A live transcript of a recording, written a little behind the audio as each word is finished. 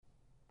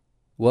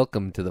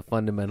Welcome to the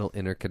fundamental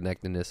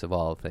interconnectedness of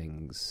all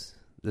things.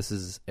 This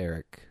is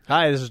Eric.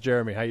 Hi, this is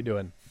Jeremy. How you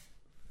doing?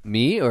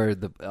 Me or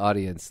the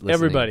audience listening?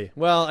 Everybody.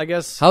 Well, I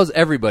guess... How's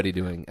everybody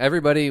doing?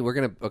 Everybody, we're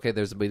going to... Okay,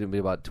 there's going to be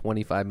about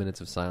 25 minutes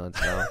of silence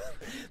now.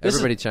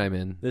 Everybody chime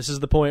in. This is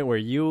the point where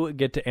you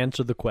get to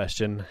answer the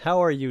question,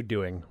 how are you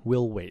doing?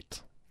 We'll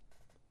wait.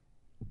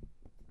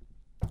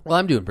 Well,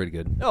 I'm doing pretty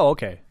good. Oh,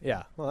 okay.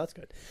 Yeah. Well, that's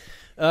good.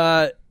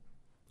 How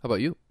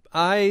about you?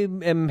 I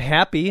am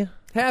happy.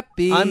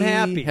 Happy. I'm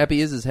happy.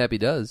 Happy is as happy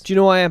does. Do you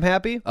know why I'm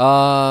happy?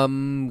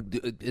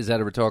 Is that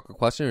a rhetorical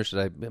question, or should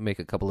I make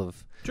a couple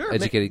of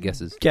educated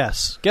guesses?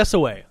 Guess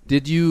away.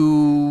 Did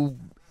you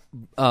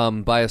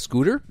buy a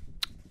scooter?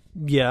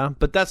 Yeah,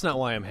 but that's not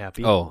why I'm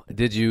happy. Oh,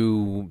 did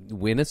you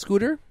win a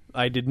scooter?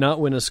 I did not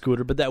win a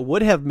scooter, but that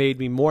would have made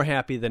me more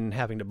happy than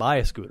having to buy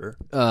a scooter.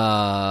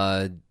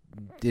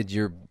 Did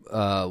your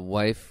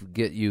wife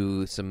get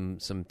you some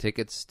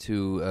tickets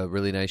to a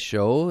really nice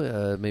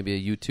show, maybe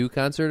a U2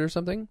 concert or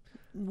something?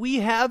 We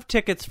have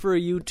tickets for a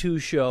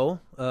U2 show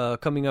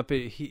coming up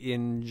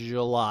in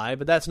July,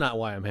 but that's not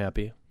why I'm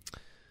happy.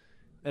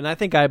 And I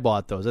think I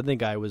bought those. I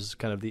think I was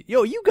kind of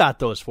you got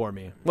those for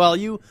me. Well,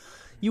 you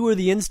were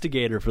the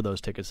instigator for those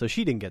tickets, so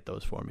she didn't get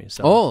those for me.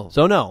 So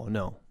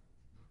no.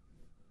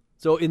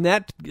 So in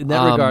that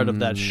regard of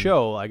that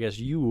show, I guess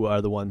you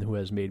are the one who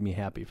has made me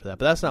happy for that.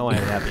 But that's not why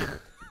I'm happy.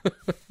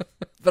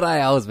 But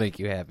I always make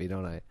you happy,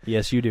 don't I?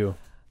 Yes, you do.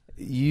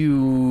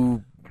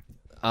 You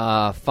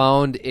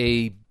found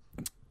a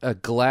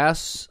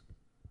glass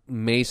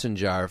mason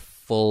jar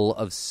full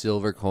of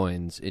silver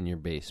coins in your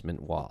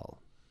basement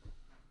wall.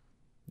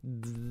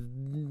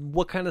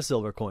 What kind of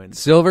silver coins?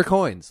 Silver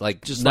coins,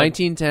 like just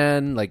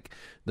 1910. Like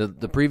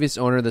the previous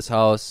owner of this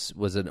house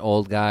was an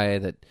old guy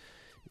that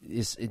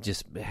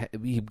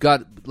he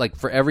got, like,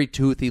 for every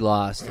tooth he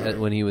lost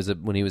when he was a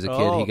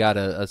kid, he got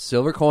a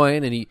silver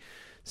coin, and he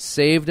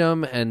saved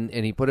them and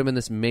he put them in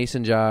this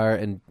mason jar,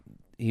 and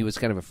he was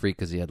kind of a freak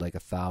because he had like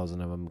 1,000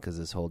 of them because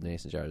this whole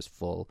mason jar is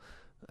full.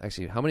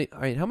 Actually, how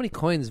many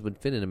coins would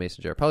fit in a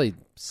mason jar? Probably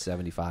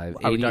 75,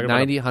 80,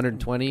 90,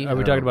 120. Are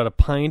we talking about a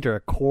pint or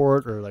a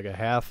quart or like a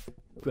half?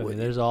 I mean,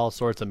 there's all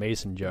sorts of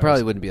mason jars.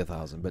 Probably wouldn't be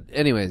 1,000, but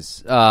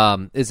anyways,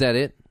 is that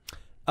it?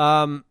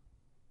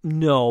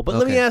 No, but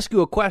let me ask you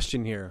a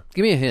question here.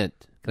 Give me a hint.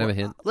 Can I have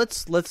a hint?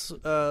 Let's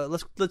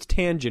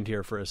tangent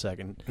here for a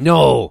second.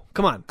 No,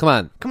 come on.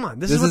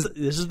 This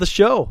is the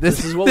show.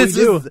 This is what we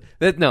do.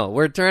 No,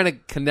 we're trying to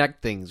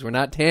connect things. We're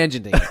not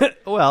tangenting.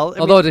 Well,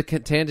 although the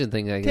tangent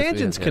thing, I guess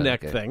tangents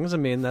connect things. I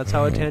mean, that's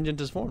how a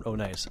tangent is formed. Oh,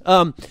 nice.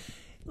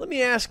 Let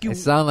me ask you. I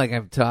sound like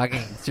I'm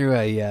talking through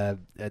a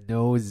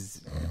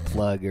nose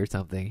plug or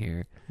something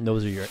here.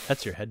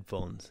 That's your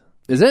headphones.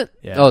 Is it?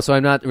 Yeah. Oh, so I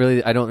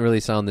don't really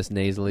sound this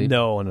nasally.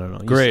 No.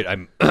 Great.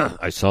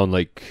 I sound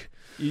like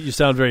you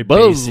sound very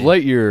Buzz bassy.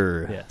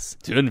 Lightyear. Yes.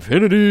 To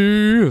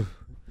infinity.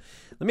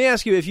 Let me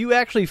ask you, if you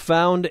actually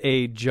found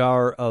a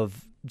jar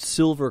of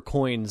silver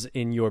coins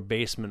in your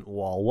basement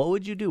wall, what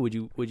would you do?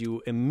 Would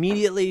you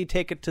immediately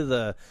take it to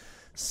the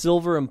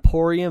Silver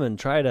Emporium and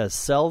try to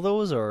sell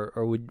those, or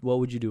what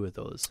would you do with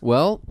those?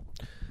 Well,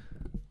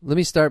 let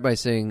me start by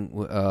saying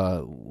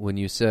when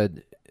you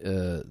said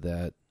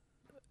that,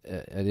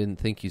 I didn't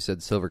think you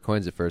said silver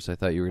coins at first. I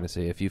thought you were going to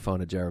say if you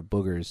found a jar of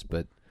boogers,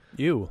 but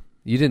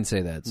you didn't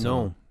say that. So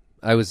no,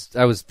 I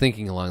was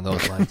thinking along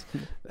those lines.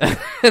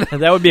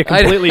 That would be a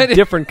completely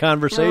different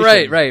conversation.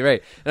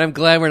 Right. And I'm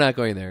glad we're not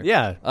going there.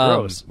 Yeah,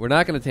 gross. We're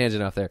not going to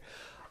tangent off there.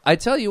 I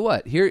tell you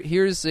what.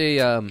 Here's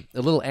a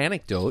little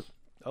anecdote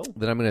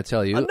that I'm going to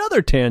tell you.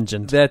 Another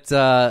tangent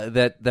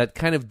that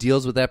kind of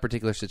deals with that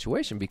particular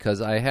situation,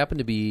 because I happen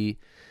to be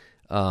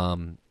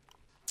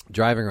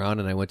driving around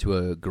and I went to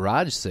a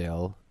garage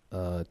sale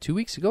 2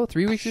 weeks ago,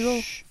 3 weeks ago,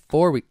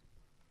 4 weeks.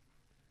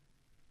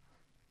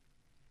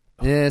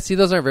 Yeah, see,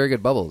 those aren't very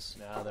good bubbles.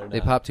 No, they're not.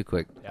 They pop too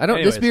quick. Yeah.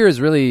 Anyways, this beer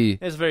is really...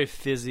 It's very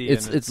fizzy.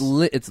 It's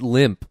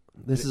limp.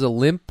 This is a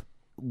limp,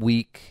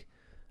 weak...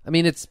 I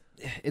mean, it's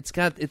a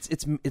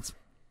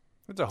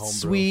homebrew.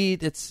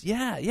 Sweet. It's...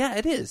 Yeah,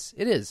 it is.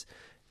 It is.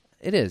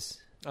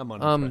 I'm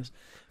unimpressed.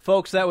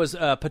 Folks, that was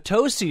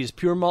Potosi's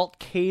Pure Malt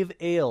Cave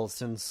Ale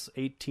since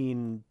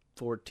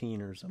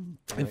 1814 or something.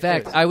 In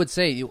fact, I would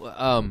say...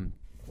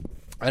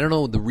 I don't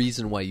know the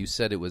reason why you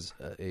said it was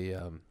a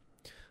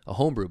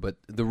homebrew, but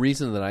the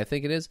reason that I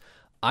think it is,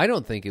 I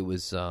don't think it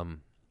was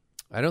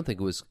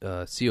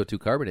CO2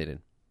 carbonated.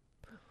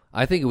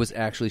 I think it was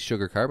actually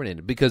sugar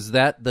carbonated, because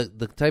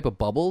the type of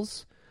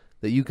bubbles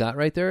that you got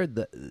right there,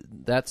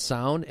 that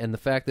sound, and the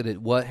fact that it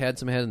had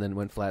some head and then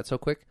went flat so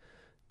quick,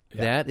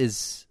 that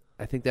is,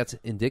 I think that's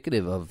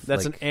indicative of...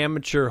 That's an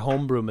amateur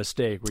homebrew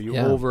mistake where you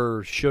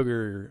over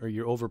sugar or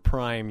you over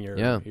prime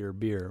your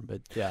beer.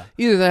 But yeah,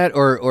 either that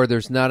or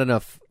there's not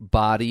enough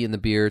body in the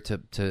beer to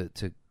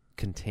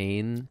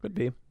contain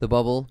the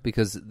bubble,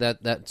 because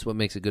that's what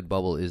makes a good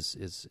bubble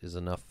is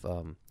enough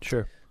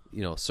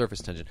surface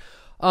tension.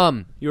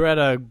 You were at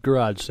a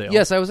garage sale.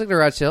 Yes, I was at a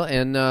garage sale,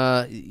 and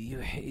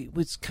it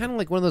was kind of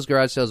like one of those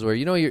garage sales where,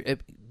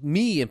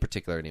 me in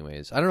particular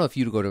anyways, I don't know if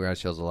you go to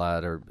garage sales a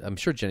lot, or I'm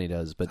sure Jenny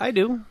does, but I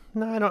do.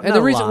 No, I don't. And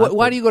the reason,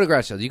 why do you go to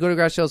garage sales? You go to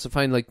garage sales to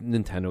find like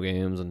Nintendo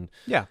games and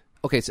yeah.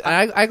 Okay, so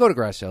I go to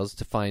garage sales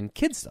to find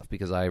kids stuff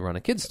because I run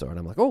a kids store, and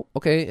I'm like, oh,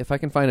 okay, if I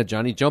can find a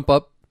Johnny Jump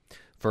Up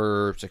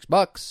for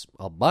 $6,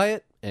 I'll buy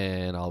it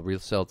and I'll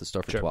resell it at the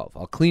store for $12.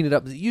 I'll clean it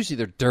up. Usually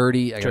they're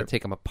dirty. I got to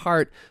take them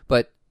apart,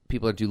 but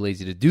people are too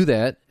lazy to do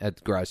that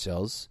at garage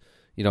sales,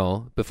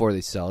 before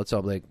they sell it. So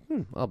I'm like,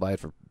 I'll buy it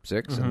for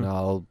 $6 and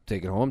I'll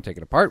take it home, take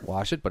it apart,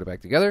 wash it, put it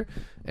back together,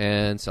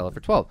 and sell it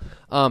for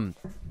 $12.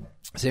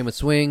 Same with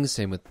swings,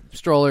 same with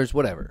strollers,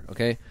 whatever.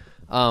 Okay.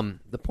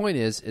 The point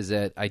is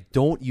that I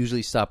don't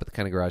usually stop at the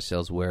kind of garage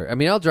sales where,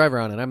 I'll drive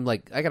around and I'm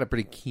like, I got a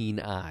pretty keen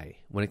eye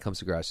when it comes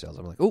to garage sales.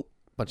 I'm like, oh,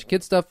 bunch of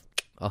kid stuff,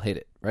 I'll hit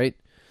it, right?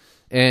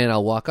 And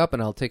I'll walk up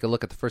and I'll take a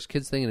look at the first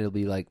kids thing and it'll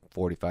be like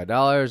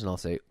 $45 and I'll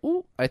say,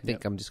 oh, I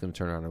think I'm just going to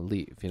turn around and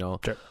leave,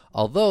 Sure.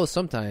 Although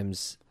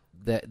sometimes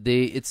that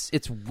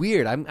it's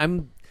weird.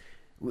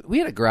 We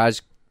had a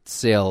garage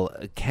sale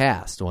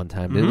cast one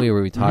time, didn't we?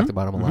 Where we talked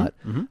about them a lot.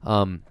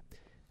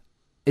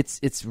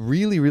 It's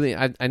really, really.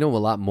 I know a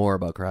lot more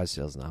about garage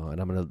sales now,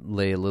 and I'm going to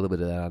lay a little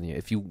bit of that on you.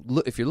 If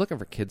you're looking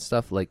for kid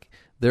stuff, like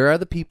there are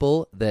the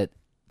people that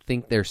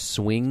think their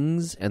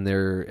swings and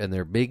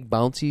their big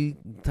bouncy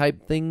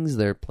type things,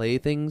 their play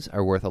things,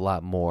 are worth a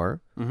lot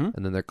more, and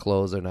then their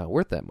clothes are not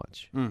worth that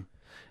much.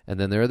 And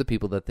then there are the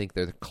people that think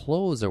their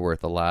clothes are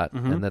worth a lot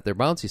and that their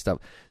bouncy stuff.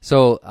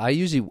 So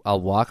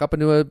I'll walk up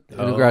into a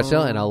garage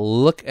sale and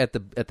I'll look at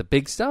the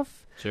big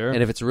stuff. Sure.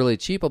 And if it's really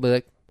cheap, I'll be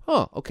like,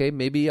 oh, okay,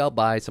 maybe I'll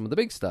buy some of the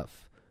big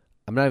stuff.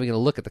 I'm not even going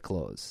to look at the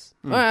clothes.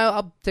 All right,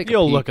 I'll take a peek.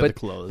 You'll look at the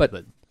clothes,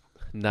 but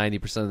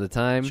 90% of the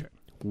time,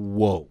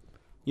 whoa.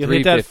 You'll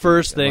hit that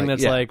first thing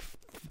that's like...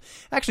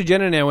 Actually,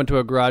 Jen and I went to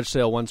a garage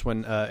sale once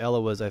when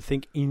Ella was, I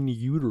think, in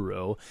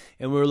utero,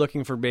 and we were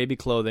looking for baby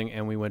clothing,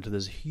 and we went to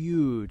this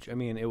huge...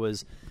 it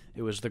was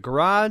the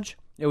garage...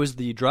 It was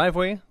the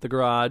driveway, the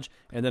garage,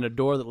 and then a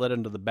door that led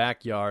into the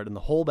backyard, and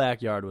the whole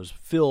backyard was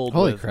filled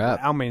Holy with... crap.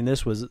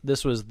 This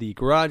was the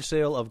garage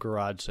sale of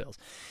garage sales.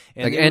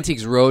 And like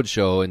Antiques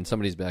Roadshow in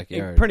somebody's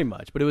backyard. Pretty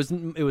much, but it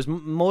was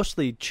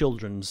mostly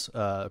children's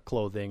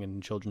clothing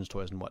and children's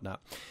toys and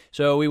whatnot.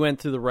 So we went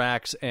through the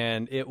racks,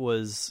 and it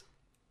was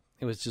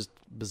just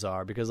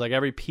bizarre because like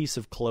every piece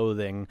of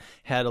clothing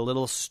had a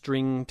little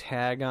string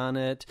tag on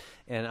it,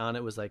 and on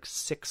it was like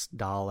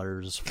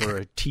 $6 for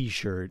a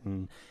T-shirt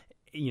and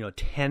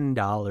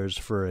 $10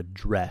 for a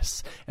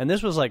dress. And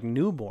this was like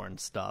newborn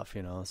stuff,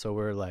 so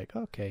we're like,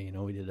 okay,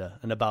 we did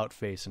an about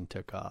face and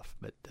took off.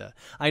 But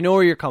I know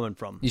where you're coming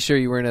from. You sure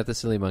you weren't at the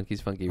Silly Monkeys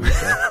Funky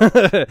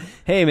Retail?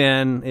 Hey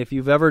man, if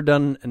you've ever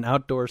done an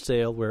outdoor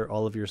sale where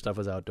all of your stuff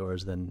was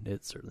outdoors, then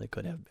it certainly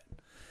could have been.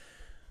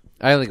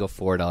 I only go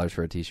 $4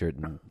 for a T-shirt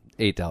and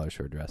 $8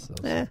 for a dress,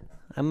 though.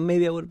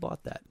 Maybe I would have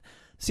bought that.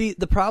 See,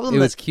 the problem... It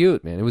was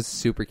cute, man. It was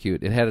super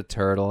cute. It had a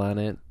turtle on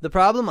it. The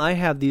problem I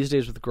have these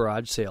days with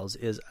garage sales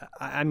is,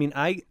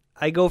 I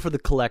go for the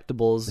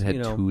collectibles. It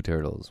had two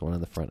turtles, one in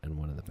the front and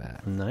one in the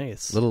back.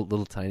 Nice.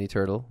 Little tiny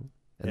turtle,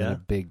 and then a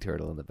big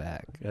turtle in the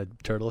back. A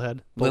turtle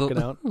head poking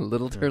out?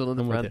 Little turtle in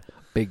the front,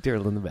 big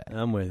turtle in the back.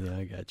 I'm with you.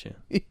 I got you.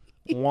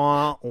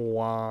 Wah,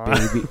 wah.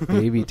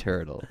 Baby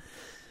turtle.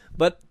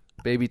 But...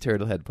 Baby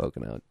turtle head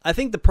poking out. I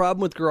think the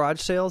problem with garage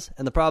sales,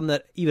 and the problem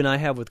that even I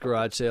have with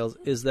garage sales,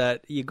 is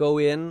that you go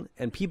in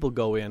and people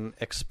go in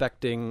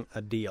expecting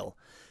a deal.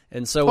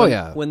 And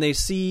so when they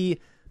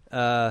see...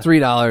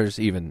 $3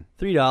 even.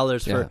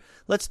 $3 for...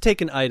 Let's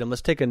take an item.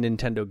 Let's take a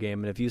Nintendo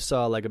game. And if you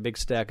saw like a big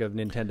stack of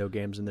Nintendo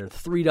games and they're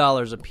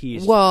 $3 a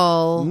piece...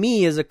 Well...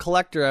 Me as a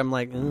collector, I'm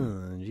like,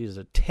 geez,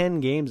 10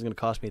 games is going to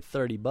cost me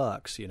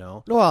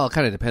 $30, Well, it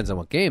kind of depends on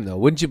what game, though.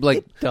 Wouldn't you like...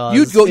 It does.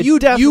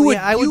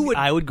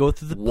 I would go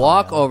through the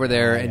walk pile. over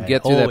there and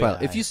get through that pile.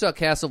 Yeah. If you saw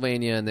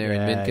Castlevania in there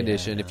in mint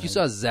condition, if you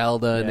saw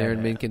Zelda in there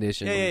in mint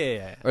condition,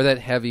 or that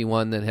heavy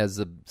one that has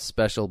the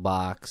special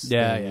box,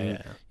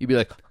 you'd be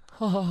like,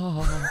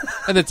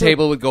 and the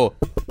table would go...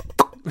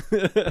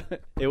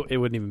 it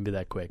wouldn't even be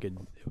that quick.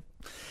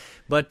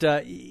 But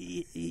but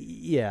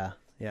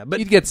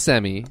you'd get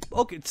semi.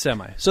 Okay,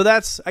 semi. So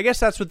I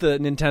guess that's with the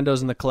Nintendos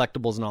and the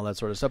collectibles and all that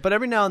sort of stuff. But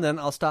every now and then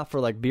I'll stop for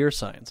like beer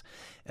signs.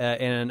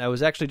 And I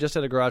was actually just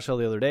at a garage sale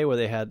the other day where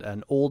they had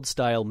an old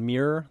style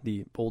mirror,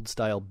 the old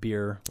style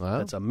beer. Wow.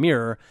 That's a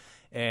mirror.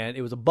 And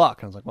it was $1. And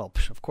I was like, well,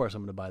 of course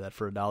I'm going to buy that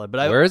for $1.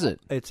 But where is it?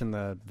 It's in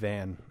the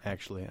van,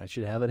 actually. I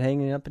should have it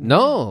hanging up.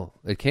 No,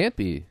 it can't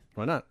be.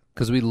 Why not?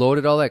 Because we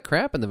loaded all that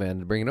crap in the van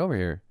to bring it over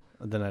here.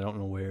 Then I don't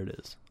know where it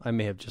is. I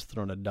may have just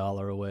thrown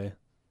 $1 away.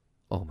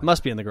 Oh, it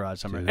must be in the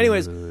garage somewhere. Dude.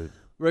 Anyways,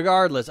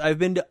 regardless, I've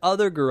been to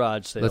other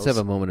garage sales. Let's have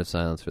a moment of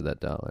silence for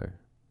that $1.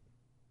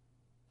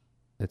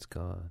 It's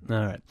gone. All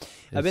right.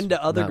 I've been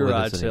to other not with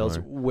garage us sales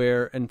anymore.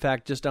 where, in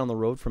fact, just down the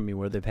road from me,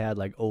 where they've had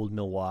like old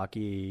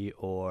Milwaukee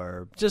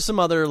or just some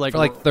other like For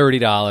like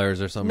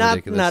 $30 or something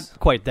ridiculous. Not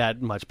quite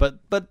that much, but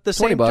the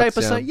same $20, type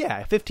of yeah. sign.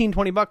 Yeah, $15,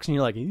 $20, and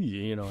you're like,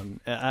 you know, and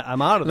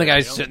I'm out of The there.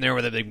 guy's you know? sitting there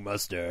with a big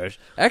mustache.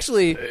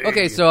 Actually,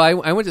 okay, so I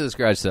went to this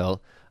garage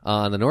sale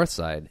on the north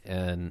side,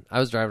 and I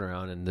was driving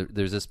around, and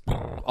there's this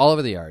all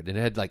over the yard, and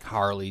it had like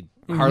Harley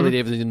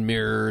Davidson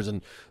mirrors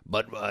and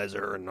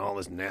Budweiser and all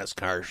this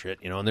NASCAR shit,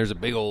 you know. And there's a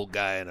big old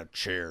guy in a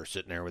chair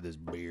sitting there with his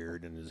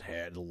beard and his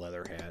hat, his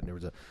leather hat,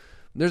 and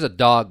there's a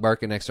dog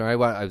barking next door. I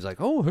was like,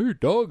 oh, hey,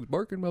 dog's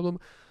barking, blah, blah, blah.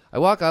 I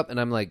walk up, and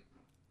I'm like,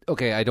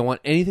 okay, I don't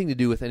want anything to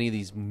do with any of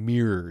these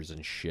mirrors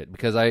and shit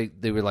because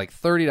they were like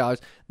 $30.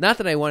 Not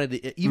that I wanted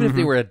to, even if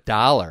they were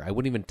 $1, I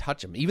wouldn't even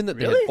touch them. Even that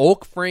they had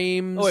oak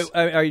frames. Oh, wait,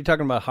 are you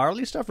talking about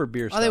Harley stuff or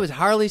beer stuff? Oh, there was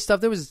Harley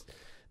stuff.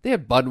 They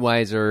had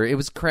Budweiser. It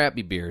was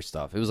crappy beer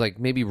stuff. It was like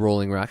maybe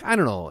Rolling Rock. I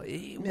don't know.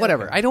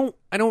 Whatever. okay.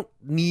 I don't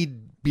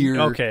need beer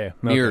Okay.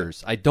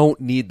 mirrors. I don't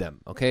need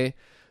them. Okay,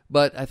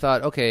 but I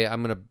thought, okay,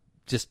 I'm gonna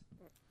just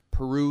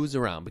peruse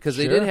around because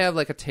they did have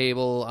like a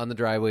table on the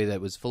driveway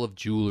that was full of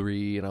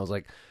jewelry, and I was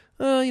like,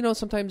 you know,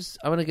 sometimes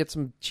I'm gonna get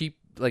some cheap.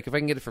 Like if I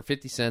can get it for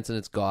 50 cents and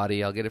it's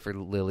gaudy, I'll get it for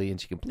Lily and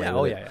she can play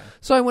with it. Yeah.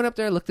 So I went up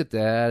there, I looked at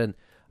that, and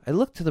I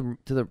looked to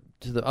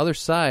the other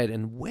side,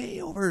 and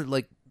way over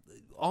like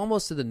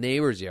almost to the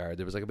neighbor's yard,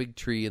 there was like a big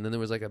tree, and then there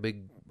was like a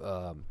big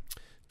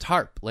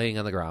tarp laying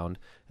on the ground,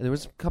 and there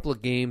was a couple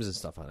of games and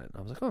stuff on it. And I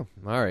was like, oh,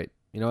 all right,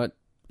 you know what,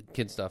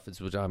 kid stuff is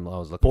what I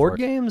was looking for. Board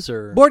games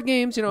or Board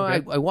games, you know.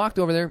 Okay. I walked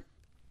over there.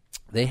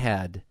 They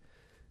had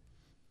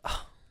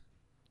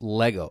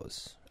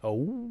Legos.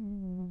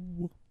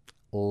 Oh.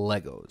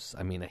 Legos.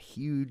 I mean, a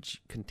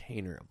huge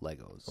container of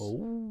Legos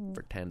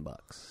for $10.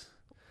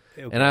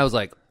 Okay. And I was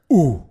like,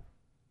 ooh,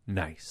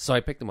 nice. So I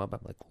picked them up. I'm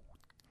like,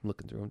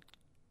 looking through them.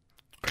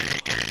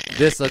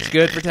 This looks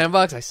good for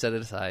 $10. I set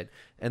it aside.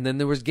 And then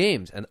there was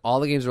games, and all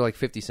the games were like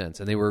 50 cents,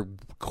 and they were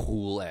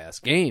cool-ass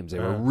games. They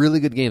were really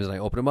good games, and I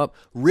opened them up.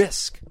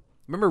 Risk.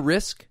 Remember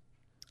Risk?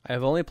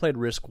 I've only played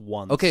Risk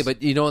once. Okay,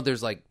 but you know,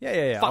 there's like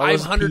Yeah. All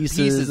those 500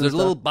 pieces. and There's a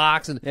little stuff.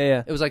 box, and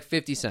Yeah. it was like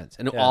 50 cents,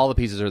 and Yeah. all the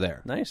pieces are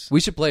there. Nice. We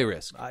should play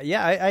Risk.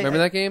 Yeah, I Remember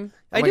that game?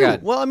 Oh I my do.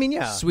 God. Well, I mean,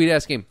 yeah.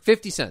 Sweet-ass game.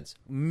 50 cents.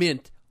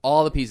 Mint.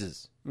 All the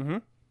pieces. Mm-hmm.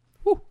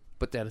 Whew.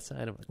 Put that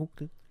aside. I'm like,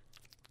 okay.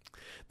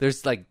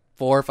 There's like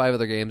 4 or 5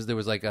 other games. There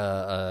was like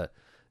a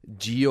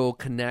Geo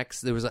Connects.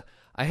 There was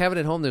I have it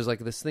at home. There's like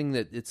this thing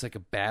that it's like a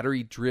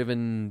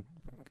battery-driven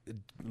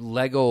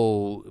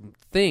Lego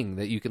thing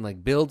that you can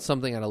like build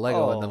something out of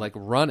Lego and then like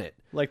run it.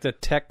 Like the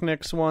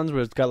Technics ones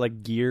where it's got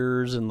like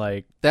gears and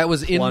like That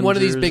was in one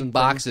of these plungers big and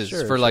boxes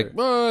things. Sure, for like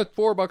sure.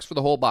 $4 for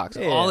the whole box.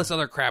 Yeah. All this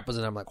other crap was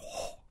in. I'm like,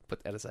 whoa,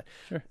 put that aside.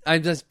 Sure.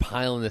 I'm just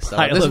piling this stuff.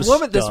 Pile This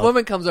of this stuff.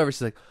 woman comes over.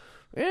 She's like,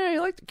 "Yeah, you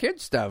like the kid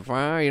stuff,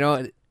 huh?" You know.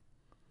 And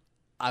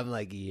I'm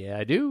like, "Yeah,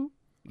 I do.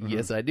 Mm-hmm.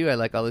 Yes, I do. I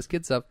like all this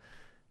kid stuff."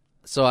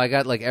 So I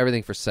got like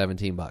everything for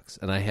 $17,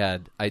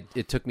 and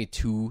it took me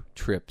 2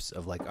 trips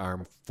of like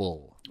arm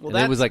full. Well,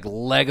 and it was like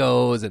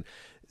Legos and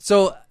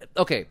so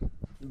okay.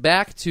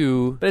 Back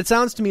to But it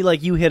sounds to me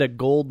like you hit a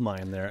gold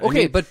mine there.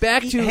 Okay, but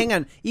back to- hang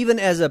on. Even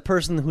as a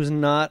person who's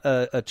not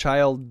a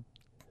child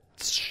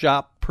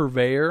shop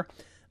purveyor,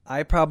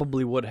 I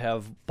probably would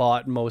have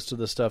bought most of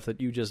the stuff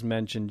that you just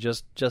mentioned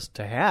just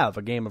to have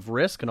a game of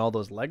Risk and all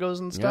those Legos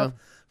and stuff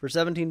for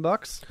 $17.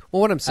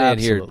 Well, what I'm saying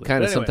Absolutely. here, kind of But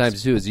anyways.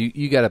 sometimes too, is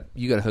you gotta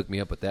hook me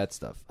up with that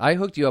stuff. I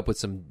hooked you up with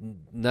some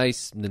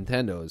nice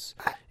Nintendos.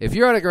 If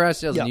you're at a garage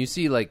sales Yeah. and you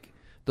see like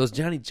those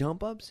Johnny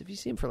Jump Ups, if you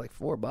see them for like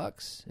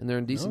 $4 and they're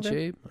in decent Okay.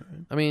 shape,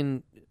 I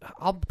mean,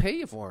 I'll pay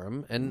you for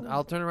them and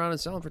I'll turn around and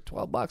sell them for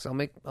 $12.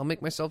 I'll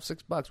make myself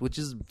 $6, which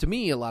is to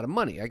me a lot of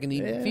money. I can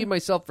even feed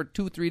myself for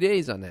 2-3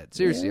 days on that.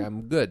 Seriously,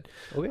 I'm good.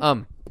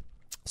 Okay.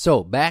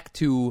 So back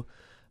to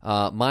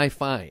my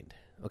find.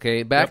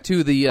 Okay, back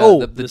to the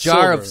the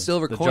jar of silver.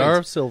 silver The coins. jar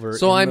of silver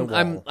So in the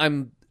wall.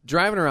 I'm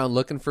driving around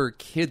looking for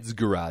kids'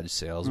 garage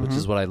sales, which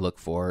is what I look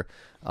for,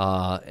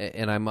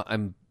 and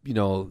I'm you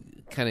know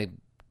kind of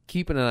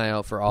keeping an eye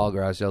out for all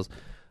garage sales,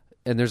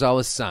 and there's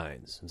always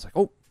signs. It's like,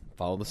 oh,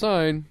 follow the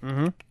sign.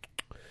 Mm-hmm.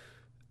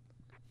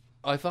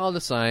 I followed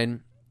the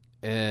sign,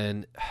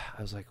 and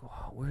I was like,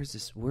 wow, where is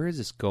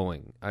this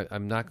going?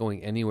 I'm not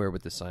going anywhere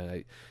with the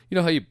sign. You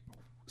know how you.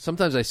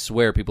 Sometimes I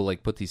swear people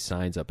like put these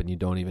signs up and you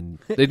don't even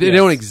they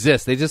don't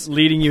exist. They just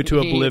Leading you to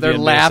oblivion. They're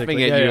laughing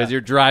basically. at you Yeah. as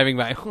you're driving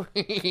by.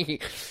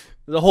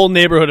 The whole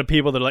neighborhood of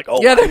people that are like,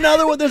 oh, Yeah,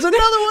 another one. There's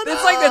another one.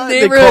 It's like the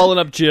They're neighborhood calling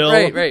up Jill.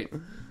 right.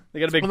 They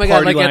got a big Oh my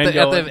god! party Like line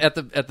going.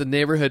 at the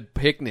neighborhood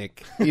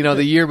picnic, you know,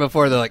 the year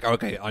before, they're like,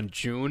 okay, on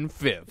June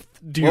 5th,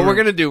 Do what you- we're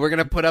gonna do? We're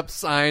gonna put up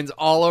signs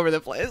all over the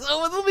place.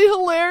 Oh, it'll be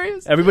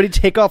hilarious. Everybody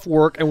take off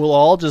work and we'll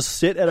all just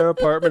sit at our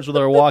apartments with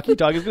our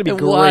walkie-talkie. It's going to be And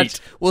great. watch.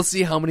 We'll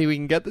see how many we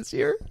can get this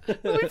year.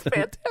 It'll be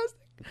fantastic.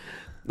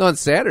 No, on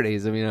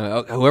Saturdays. I mean,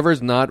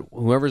 whoever's not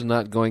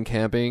going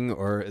camping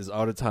or is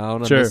out of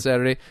town on this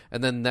Saturday,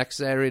 and then next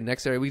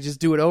Saturday, we just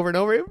do it over and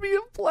over. It would be a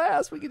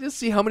blast. We can just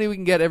see how many we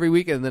can get every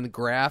weekend, and then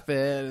graph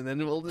it, and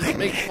then we'll just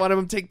make fun of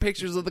them, take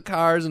pictures of the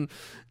cars, and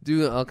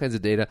do all kinds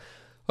of data.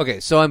 Okay,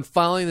 so I'm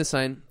following the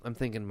sign. I'm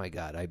thinking, my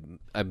God,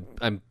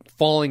 I'm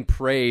falling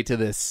prey to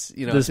this,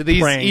 to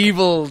these prank.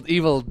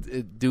 evil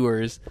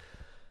doers.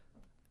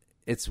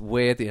 It's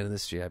way at the end of the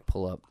street. I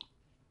pull up.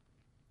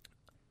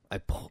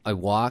 I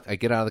walk. I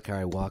get out of the car.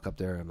 I walk up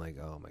there. I'm like,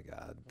 oh my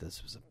God,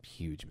 this was a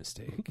huge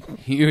mistake.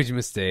 Huge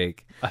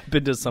mistake. I've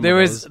been to some. There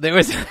of was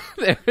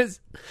those.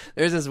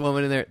 there's this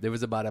woman in there. There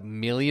was about 1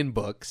 million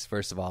books.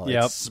 First of all,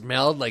 Yep. It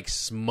smelled like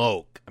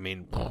smoke. I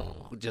mean,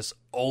 just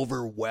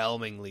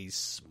overwhelmingly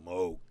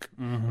smoke.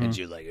 Mm-hmm. And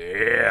she's like,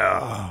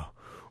 yeah.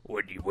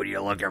 What are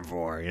you looking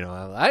for?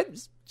 I'm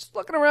just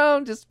looking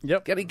around, just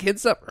getting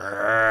kids stuff.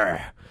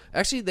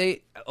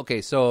 Actually,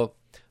 so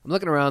I'm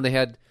looking around. They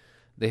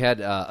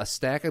had a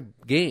stack of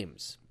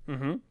games.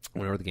 Mm-hmm.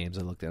 Whenever the games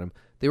I looked at them,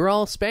 they were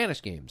all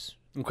Spanish games.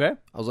 Okay.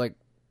 I was like,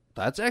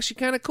 that's actually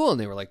kind of cool. And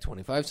they were like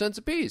 25 cents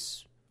a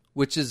piece,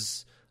 which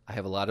is, I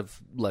have a lot of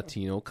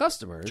Latino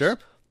customers. Sure.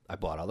 I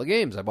bought all the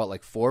games. I bought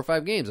like 4 or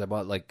 5 games. I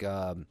bought like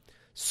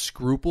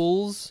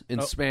Scruples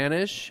in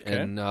Spanish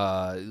and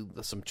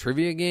some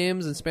trivia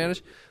games in Spanish.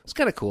 It was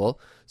kind of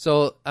cool.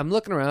 So I'm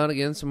looking around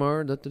again some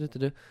more.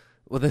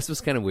 Well, this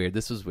was kind of weird.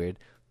 This was weird.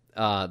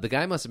 The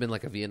guy must have been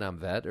like a Vietnam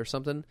vet or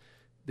something.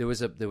 There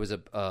was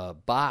a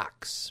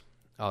box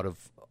out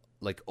of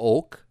like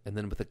oak and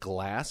then with a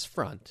glass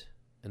front,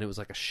 and it was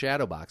like a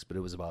shadow box, but it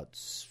was about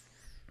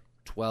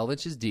 12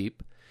 inches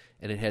deep,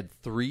 and it had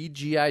 3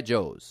 G.I.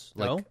 Joes,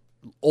 like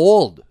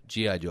old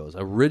G.I. Joes,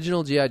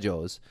 original G.I.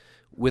 Joes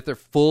with their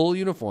full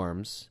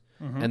uniforms,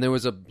 and there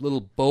was a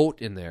little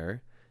boat in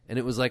there, and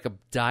it was like a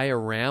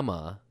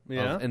diorama.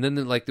 Yeah. And then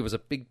there was a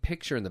big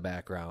picture in the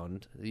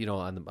background,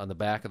 on the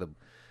back of the,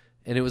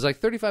 and it was like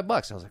 $35.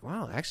 I was like,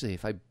 wow, actually,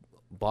 if I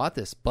bought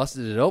this,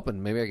 busted it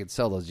open, maybe I could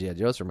sell those G.I.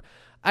 Joes from.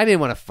 I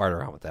didn't want to fart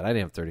around with that. I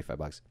didn't have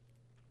 $35.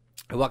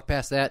 I walked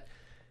past that.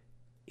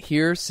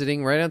 Here,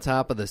 sitting right on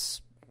top of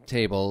this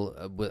table,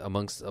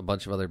 amongst a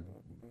bunch of other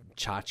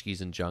tchotchkes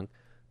and junk,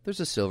 there's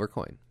a silver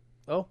coin.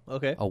 Oh,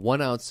 okay. A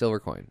 1-ounce silver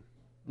coin.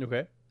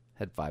 Okay.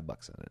 Had $5 on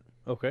it.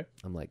 Okay.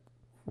 I'm like,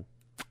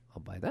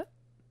 I'll buy that.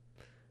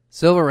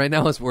 Silver right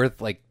now is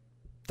worth like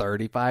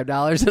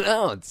 $35 an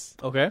ounce.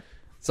 Okay.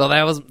 So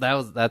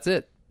that's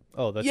it.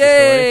 Oh, that's Yay! the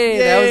story. Yay!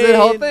 That was the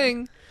whole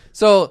thing.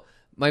 So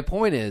my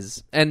point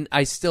is, and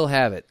I still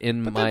have it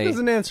in But my. that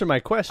doesn't answer my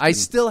question. I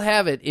still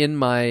have it in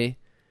my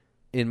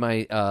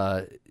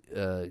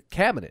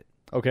cabinet.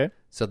 Okay.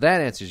 So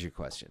that answers your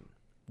question,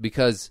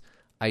 because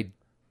I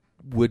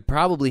would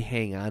probably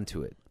hang on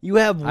to it. You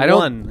have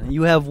one.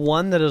 You have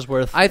one that is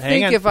worth. I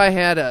think if I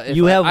had a,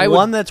 you have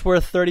one that's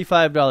worth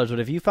 $35. But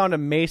if you found a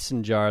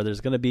mason jar,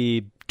 there's going to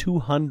be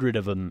 200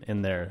 of them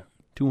in there.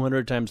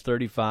 200 times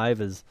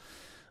 35 is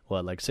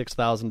what, like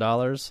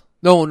 $6,000?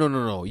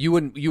 No. You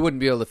wouldn't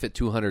be able to fit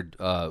 200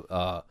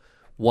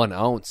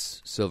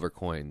 1-ounce silver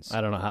coins.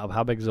 I don't know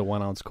how big is a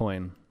 1-ounce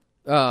coin.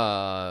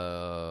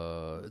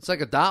 It's like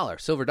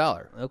 $1, silver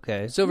dollar.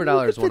 Okay, silver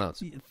dollar is 1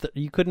 ounce.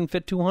 You couldn't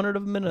fit 200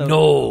 of them in a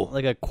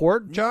like a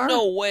quart jar.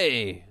 No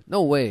way.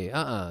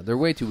 They're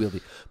way too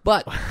wieldy.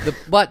 But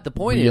the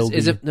point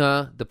is if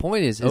the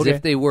point is okay.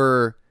 if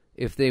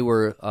they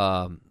were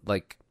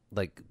like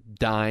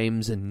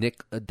dimes and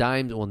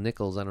dimes. Well,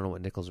 nickels. I don't know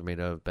what nickels are made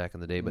of back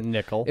in the day, but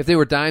nickel. If they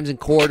were dimes and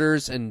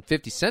quarters and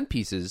 50-cent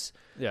pieces,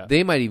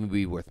 they might even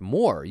be worth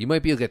more. You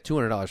might be able to get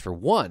 $200 for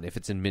one if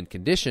it's in mint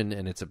condition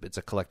and it's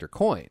a collector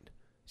coin.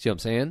 See what I'm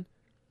saying?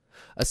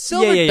 A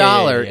silver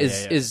dollar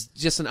is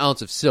just an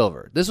ounce of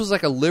silver. This was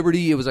like a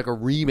Liberty. It was like a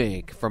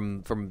remake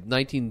from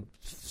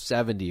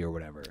 1970 or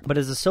whatever. But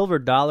is a silver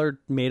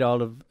dollar made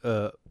out of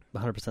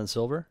 100%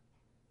 silver,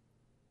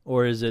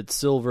 or is it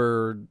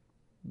silver?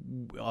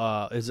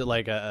 Is it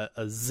like a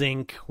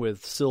zinc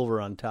with silver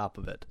on top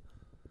of it?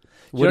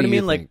 What do you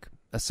mean? Like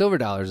a silver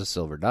dollar is a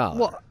silver dollar.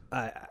 Well,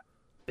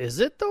 is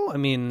it though? I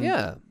mean,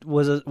 yeah.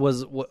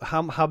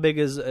 How big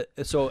is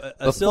so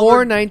before silver?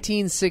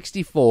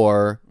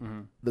 1964?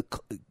 Mm-hmm.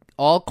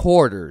 All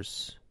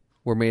quarters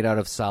were made out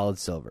of solid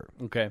silver.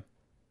 Okay.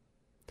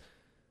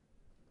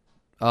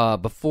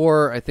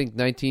 Before, I think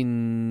I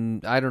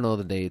don't know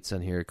the dates on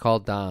here. Call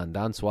Don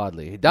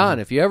Swadley. Don,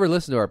 if you ever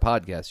listen to our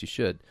podcast, you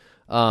should.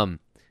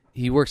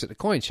 He works at the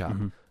coin shop.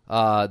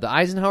 Mm-hmm. The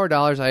Eisenhower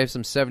dollars, I have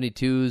some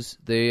 72s.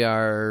 They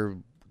are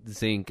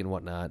zinc and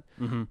whatnot.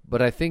 Mm-hmm.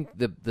 But I think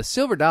the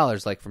silver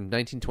dollars, like from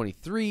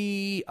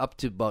 1923 up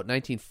to about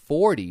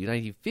 1940,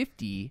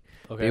 1950,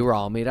 they were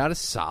all made out of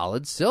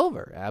solid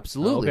silver.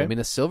 Absolutely. Oh, okay. I mean,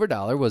 a silver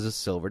dollar was a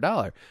silver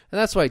dollar. And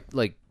that's why,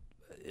 like,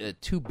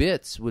 2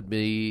 bits would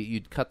be,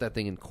 you'd cut that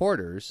thing in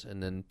quarters,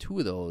 and then 2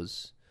 of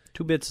those.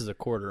 2 bits is a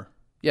quarter.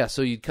 Yeah,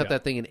 so you'd cut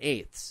that thing in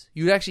eighths.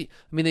 You'd actually,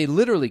 I mean, they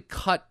literally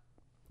cut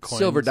coins.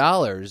 Silver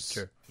dollars.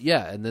 Sure.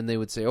 Yeah, and then they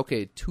would say,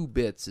 okay, 2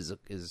 bits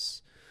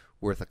is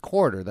worth a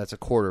quarter. That's a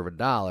quarter of a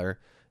dollar.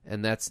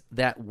 and that's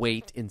that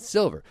weight in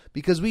silver.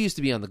 Because we used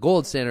to be on the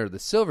gold standard or the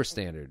silver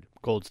standard.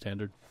 Gold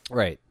standard.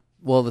 Right.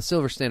 Well, the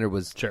silver standard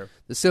was Sure.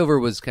 The silver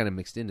was kind of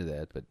mixed into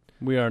that, but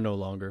We are no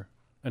longer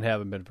and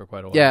haven't been for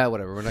quite a while. yeah,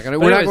 whatever. We're not gonna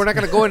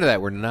go into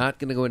that. We're not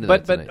gonna go into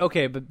that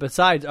tonight. But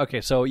besides,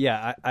 so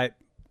yeah, I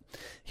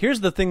here's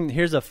the thing.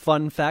 Here's a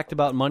fun fact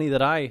about money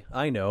that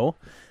I know.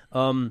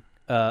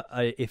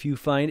 If you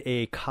find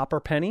a copper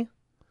penny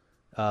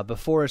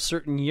before a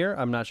certain year,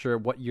 I'm not sure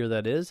what year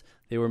that is.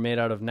 They were made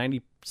out of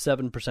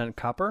 97%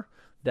 copper.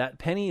 That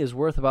penny is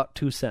worth about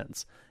 2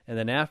 cents, and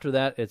then after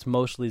that, it's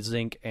mostly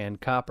zinc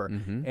and copper.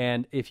 Mm-hmm.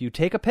 And if you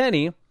take a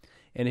penny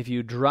and if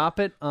you drop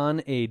it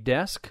on a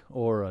desk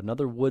or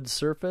another wood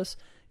surface,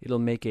 it'll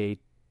make a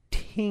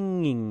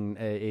tinging,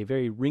 a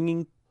very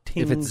ringing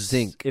ting. If it's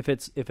zinc. If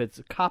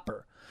it's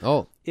copper.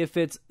 Oh. If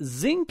it's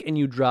zinc and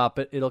you drop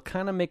it, it'll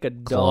kind of make a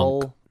dull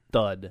Clunk.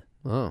 thud.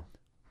 Oh.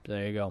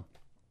 There you go.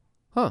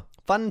 Huh.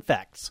 Fun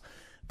facts.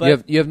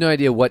 But you have no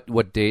idea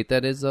what date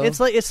that is, though?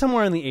 it's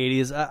somewhere in the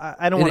 80s.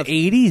 I don't in want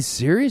the 80s?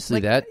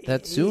 Seriously, like,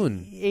 that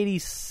soon?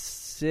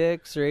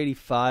 86 or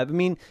 85. I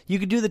mean, you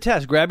could do the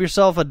test. Grab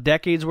yourself a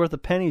decade's worth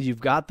of pennies. You've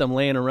got them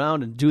laying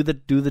around, and do the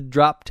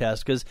drop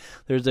test, because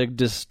there's a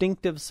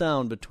distinctive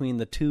sound between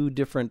the two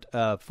different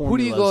formulas. Who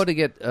do you go to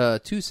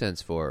get 2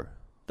 cents for?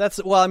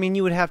 I mean,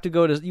 you would have to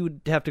go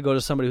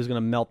to somebody who's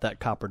going to melt that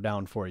copper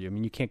down for you. I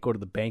mean, you can't go to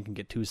the bank and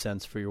get 2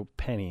 cents for your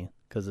penny,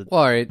 because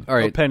all right.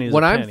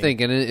 What I'm penny.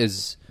 thinking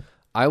is,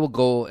 I will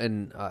go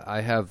and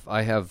I have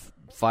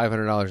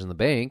 $500 in the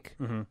bank.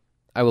 Mm-hmm.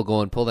 I will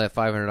go and pull that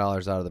 $500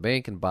 out of the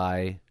bank and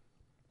buy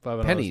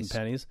 $500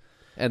 pennies,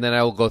 and then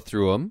I will go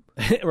through them.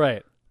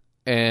 Right.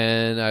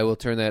 And I will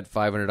turn that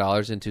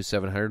 $500 into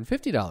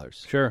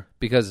 $750. Sure.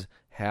 Because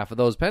half of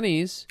those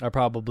pennies are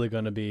probably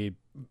going to be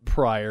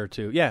prior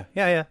to. Yeah.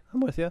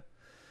 I'm with you.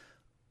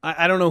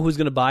 I don't know who's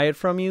going to buy it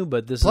from you,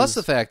 but this plus is...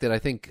 the fact that I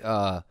think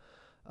I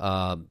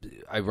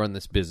run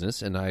this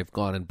business, and I've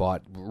gone and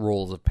bought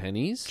rolls of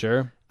pennies.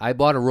 Sure. I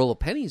bought a roll of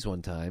pennies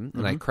one time,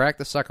 and I cracked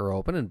the sucker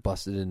open and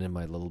busted it in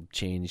my little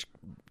change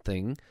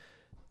thing.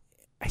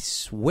 I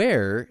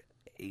swear,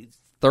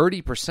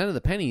 30% of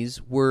the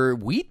pennies were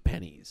wheat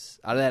pennies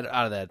out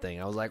of that thing.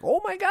 I was like,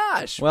 oh my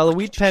gosh! Well, the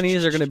wheat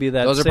pennies are going to be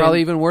that. Those are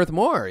probably even worth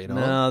more. You know?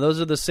 No,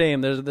 those are the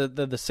same. They're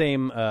the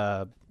same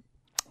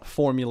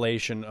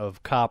formulation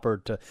of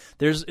copper.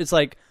 It's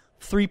like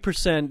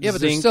 3%. Yeah, but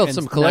there's zinc still and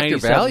some collector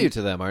 97 value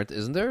to them,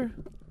 isn't there?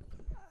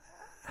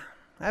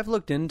 I've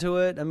looked into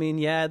it. I mean,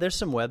 yeah, there's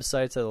some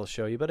websites that'll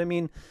show you, but I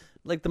mean,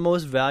 like the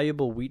most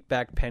valuable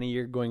wheatback penny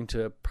you're going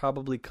to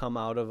probably come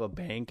out of a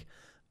bank,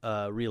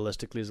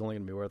 realistically, is only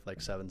going to be worth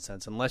like 7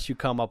 cents, unless you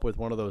come up with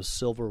one of those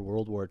silver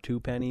World War II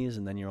pennies,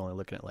 and then you're only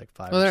looking at like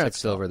 $5. Well, they're not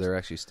silver; they're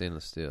actually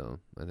stainless steel.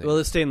 I think. Well,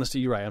 it's stainless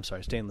steel. You're right. I'm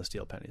sorry, stainless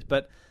steel pennies,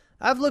 but.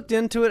 I've looked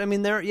into it. I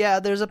mean,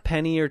 there's a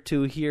penny or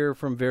two here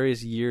from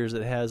various years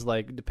that has,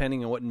 like,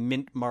 depending on what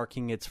mint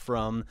marking it's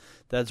from,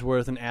 that's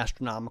worth an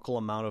astronomical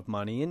amount of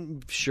money.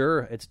 And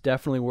sure, it's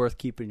definitely worth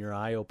keeping your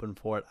eye open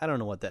for it. I don't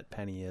know what that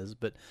penny is,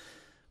 but...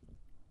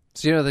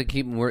 So you know that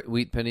keeping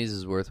wheat pennies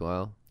is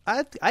worthwhile?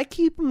 I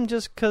keep them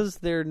just because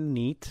they're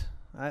neat.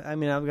 I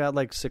mean, I've got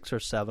like 6 or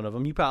 7 of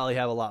them. You probably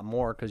have a lot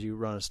more because you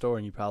run a store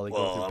and you probably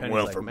go through pennies.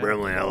 Well, like from many.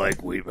 Brimley, I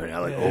like wheat pennies. I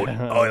like oat.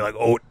 I like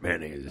oat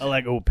pennies. I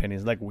like oat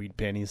pennies, like wheat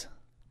pennies.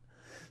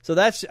 So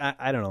that's,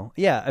 I don't know.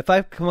 Yeah, if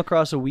I come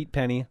across a wheat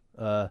penny,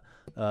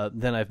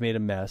 then I've made a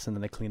mess, and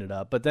then I clean it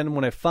up. But then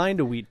when I find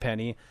a wheat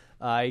penny,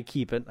 I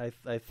keep it.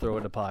 I throw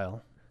it in a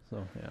pile.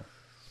 So, yeah.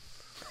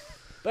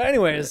 But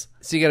anyways.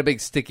 So you got a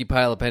big sticky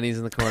pile of pennies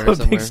in the corner A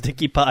somewhere? big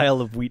sticky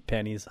pile of wheat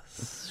pennies.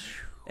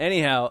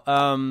 Anyhow,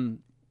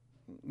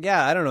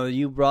 yeah, I don't know.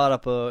 You brought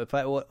up what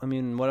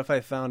if I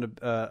found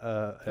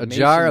a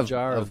jar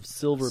of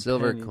silver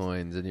pennies?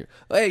 coins in your?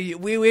 Hey,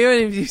 we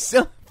haven't even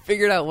still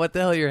figured out what the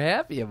hell you're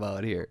happy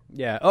about here.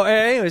 Yeah. Oh,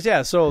 anyways,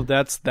 yeah. So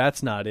that's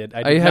not it.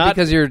 Are you happy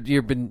because you're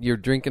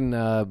drinking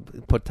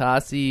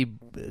Potassi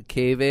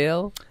cave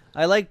ale?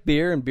 I like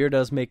beer, and beer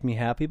does make me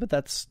happy, but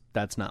that's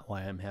not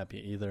why I'm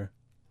happy either.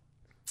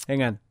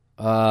 Hang on.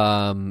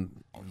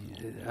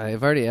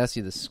 I've already asked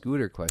you the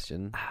scooter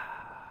question.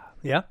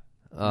 Yeah.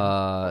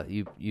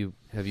 You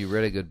have you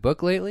read a good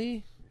book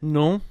lately?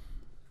 No.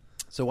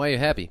 So why are you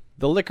happy?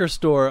 The liquor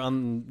store.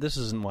 This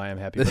isn't why I'm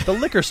happy, but the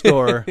liquor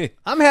store.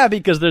 I'm happy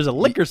because there's a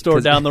liquor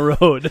store down the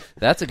road.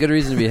 That's a good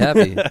reason to be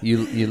happy.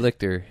 You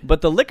licked her.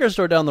 But the liquor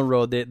store down the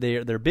road,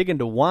 they're big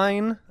into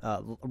wine,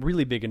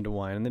 really big into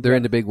wine. And they're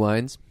into big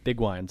wines. Big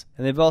wines,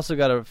 and they've also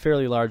got a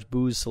fairly large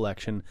booze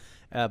selection.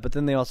 But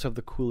then they also have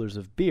the coolers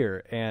of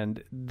beer,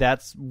 and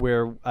that's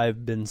where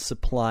I've been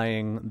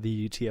supplying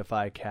the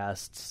TFI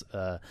Casts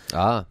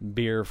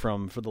beer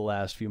for the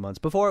last few months.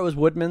 Before it was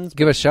Woodman's.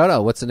 Give a shout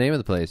out. What's the name of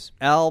the place?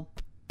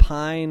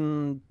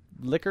 Alpine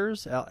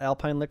Liquors,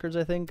 Alpine Liquors,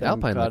 I think.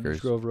 Alpine on Cottage Liquors,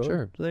 Grove Road.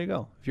 sure. So there you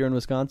go. If you're in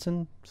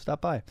Wisconsin,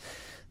 stop by.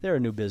 They're a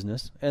new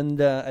business,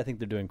 and I think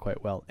they're doing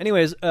quite well.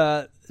 Anyways,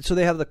 so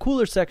they have the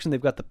cooler section.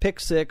 They've got the Pick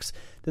 6.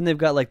 Then they've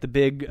got like the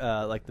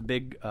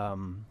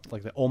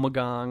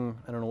Ommegang.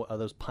 I don't know what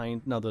those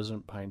pint. No, those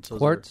aren't pints. Those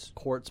Quarts? are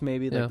quarts,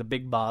 maybe Yeah. like the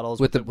big bottles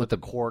With with the-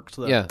 the corks,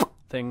 the yeah.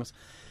 things.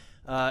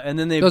 And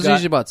then they've Those are got.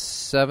 usually about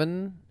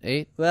 7,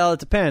 8. Well, it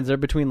depends. They're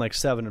between like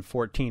 7 and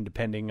 14,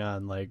 depending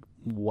on like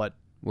what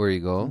Where you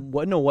go?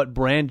 what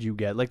brand you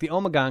get. Like the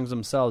Omegangs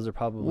themselves are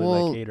probably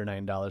Well- like $8 or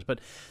 $9, but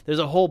there's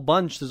a whole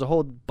bunch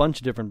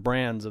of different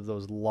brands of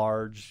those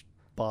large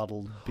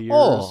bottled beers.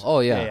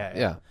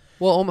 Yeah.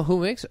 Well, who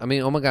makes? I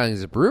mean, Omegang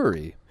is a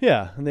brewery.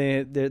 Yeah, and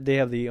they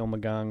have the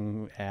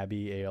Omegang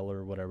Abbey Ale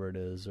or whatever it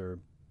is, or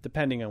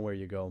depending on where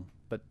you go.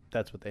 But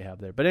that's what they have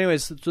there. But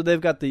anyways, so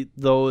they've got the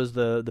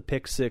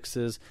Pick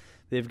 6s.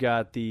 They've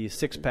got the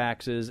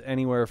 6-packs,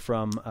 anywhere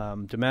from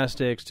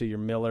domestics to your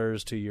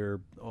Millers to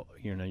your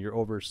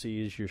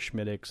overseas, your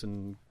Schmiddicks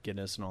and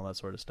Guinness and all that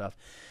sort of stuff.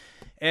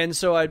 And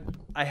so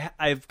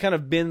I've kind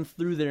of been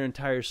through their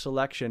entire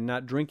selection,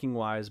 not drinking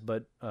wise,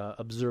 but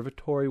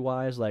observatory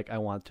wise. Like I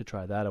want to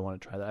try that. I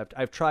want to try that.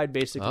 I've tried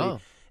basically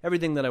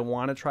everything that I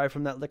want to try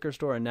from that liquor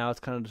store, and now it's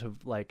kind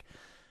of like,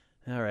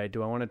 all right,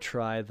 do I want to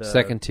try the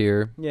Second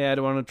tier. Yeah,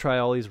 do I want to try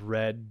all these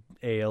red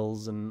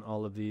ales and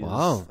all of these?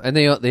 Wow, and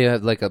they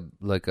have like a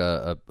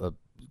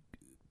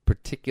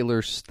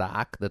particular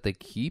stock that they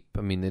keep.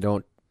 I mean, they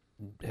don't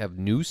have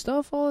new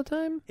stuff all the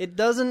time. It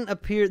doesn't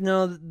appear.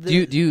 No. Do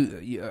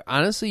you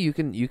honestly? You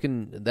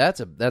can. That's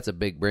a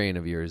big brain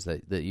of yours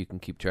that you can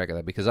keep track of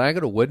that, because I go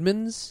to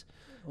Woodman's.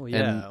 Oh, yeah.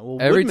 And well,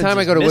 every Woodman's time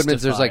I is go to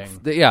Woodman's, there's mystifying.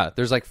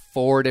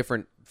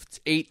 like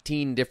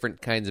 18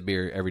 different kinds of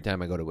beer every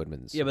time I go to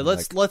Woodman's. Yeah, but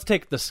I'm let's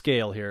take the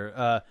scale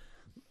here.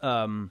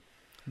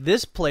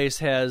 This place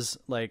has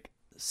like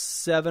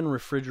 7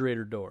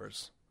 refrigerator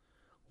doors.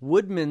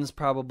 Woodman's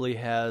probably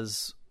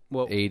has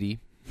 80.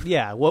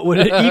 Yeah, what would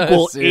it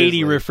equal 80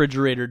 Seriously.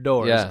 refrigerator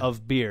doors Yeah.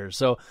 of beer?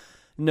 So,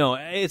 no,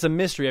 it's a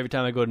mystery every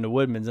time I go into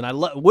Woodman's, and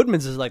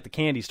Woodman's is like the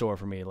candy store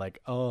for me. Like,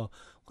 oh,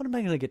 what am I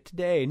going to get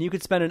today? And you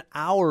could spend an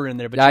hour in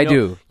there, but I you know,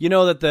 do. You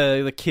know that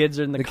the kids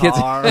are in the kids-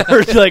 car.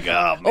 It's like,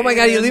 oh Oh my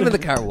god, you leave in the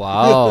car.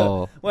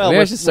 Wow. Well, maybe I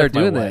with- should start with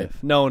my doing that.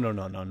 wife. No,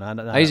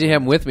 not I usually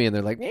have them with me, and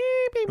they're like,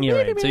 You're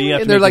right. So you have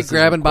to and they're make like decisions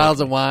grabbing quick. bottles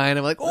of wine.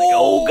 I'm like,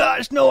 oh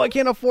gosh, no, I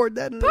can't afford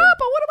that. Papa,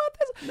 what about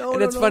this? No, and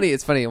no, it's no. funny.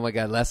 It's funny. Oh my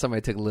god! Last time I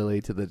took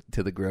Lily to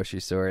the grocery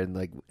store, and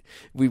like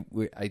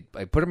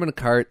I put them in a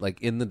cart,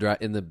 like in the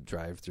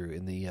drive-through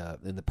in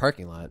the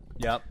parking lot.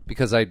 Yep.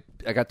 Because I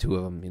got 2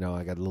 of them. You know,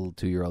 I got a little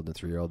 2-year-old and a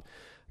 3-year-old.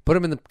 Put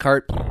them in the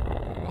cart.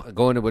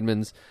 Go into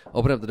Woodman's.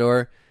 Open up the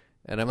door,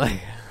 and I'm like,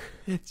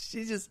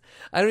 she just.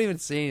 I don't even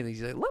say anything.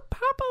 She's like, "Look,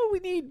 Papa, we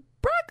need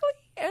broccoli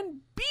and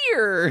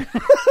beer."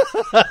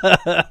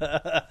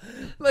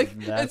 Like,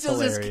 That's and she'll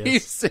just hilarious.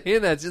 keep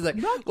saying that. She's like,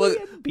 Broccoli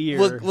and beer.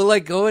 We'll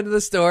like go into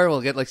the store.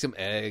 We'll get like some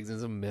eggs and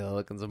some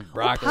milk and some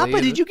broccoli.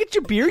 Papa, did you get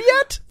your beer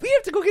yet? We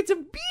have to go get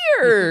some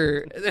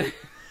beer. And then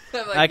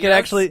I'm like, I could "Yes,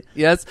 actually-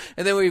 yes."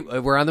 And then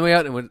we're on the way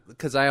out, and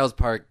because I always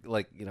park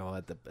like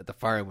at the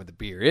far end where the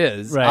beer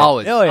is. Right.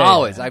 Always, Oh, yeah,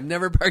 always. yeah. I've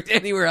never parked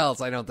anywhere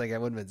else. I don't think I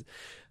would.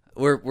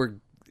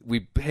 We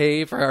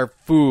pay for our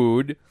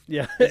food.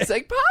 Yeah. It's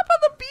like, Papa,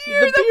 the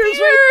beer, The beer's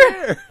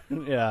beer. right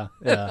there. Yeah,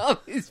 And yeah. all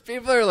these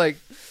people are like,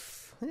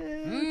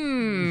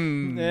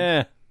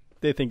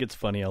 They think it's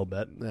funny, I'll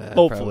bet. Nah,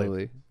 Hopefully.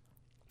 probably.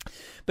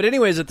 But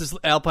anyways, at this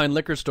Alpine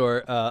liquor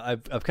store,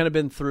 I've kind of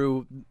been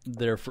through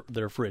their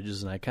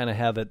fridges, and I kind of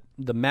have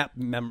the map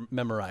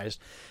memorized.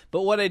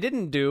 But what I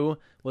didn't do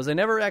was I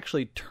never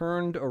actually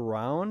turned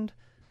around.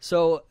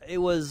 So it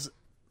was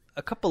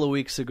a couple of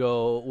weeks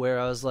ago where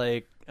I was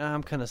like,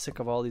 I'm kind of sick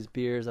of all these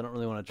beers. I don't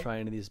really want to try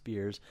any of these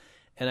beers.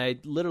 And I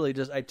literally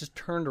just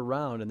turned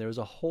around, and there was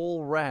a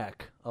whole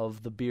rack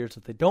of the beers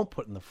that they don't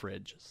put in the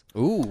fridges.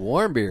 Ooh,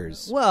 warm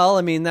beers. Well,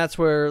 I mean, that's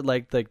where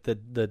like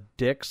the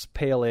Dick's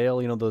Pale Ale,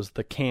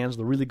 the cans,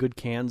 the really good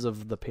cans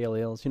of the Pale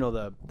Ales,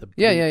 the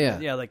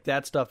Yeah. like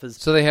that stuff is.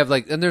 So they have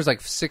and there's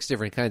like 6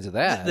 different kinds of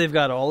that. They've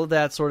got all of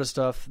that sort of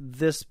stuff.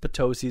 This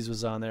Potosi's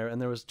was on there,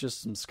 and there was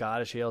just some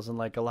Scottish ales and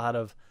like a lot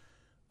of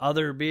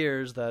other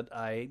beers that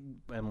I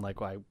am like,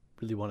 well, I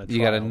really want to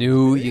try.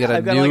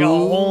 I've got like a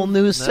whole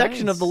new Nice.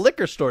 section of the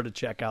liquor store to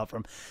check out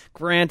from.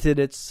 Granted,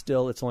 it's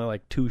only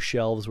like 2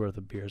 shelves worth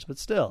of beers, but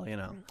still,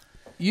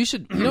 You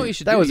should. You know what you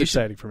should that do? was You should-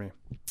 exciting for me.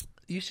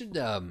 You should.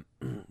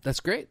 That's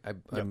great.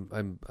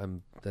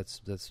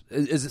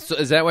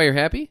 Is that why you're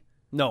happy?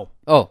 No.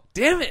 Oh,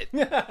 damn it! All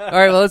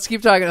right, well, let's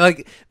keep talking.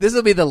 Like, this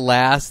will be the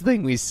last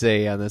thing we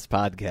say on this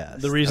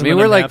podcast. The reason I mean, that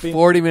we're I'm like happy?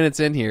 40 minutes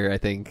in here. I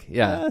think.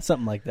 Yeah,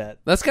 Something like that.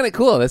 that's kind of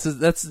cool.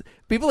 That's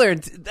people are.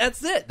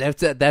 That's it.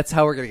 That's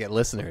how we're gonna get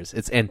listeners.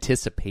 It's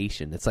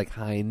anticipation. It's like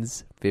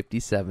Heinz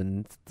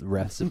 57th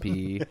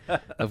recipe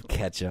of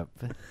ketchup.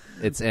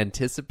 It's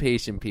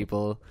anticipation,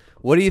 people.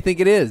 What do you think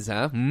it is,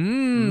 huh?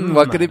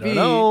 What could it be?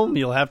 No,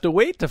 you'll have to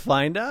wait to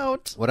find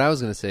out. What I was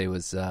going to say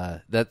was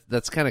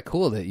that's kind of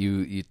cool that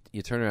you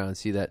turn around and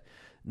see that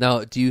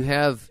Now, do you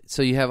have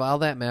you have all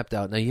that mapped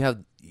out? Now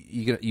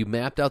you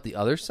mapped out the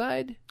other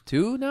side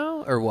too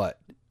now, or what?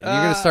 And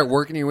you're going to start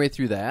working your way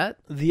through that?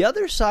 The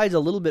other side's a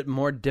little bit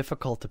more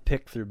difficult to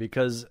pick through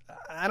because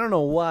I don't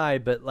know why,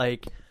 but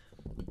like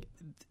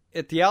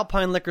at the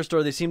Alpine liquor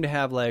store, they seem to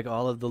have like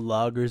all of the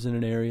lagers in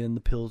an area and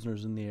the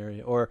pilsners in the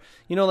area, or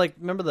like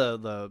remember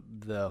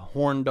the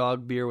Horn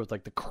Dog beer with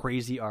like the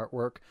crazy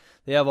artwork?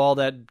 They have all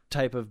that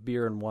type of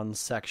beer in one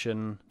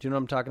section. Do you know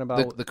what I'm talking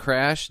about? The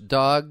Crash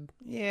Dog.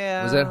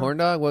 Yeah. Was that Horn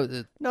Dog? What?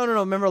 No.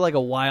 Remember, like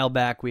a while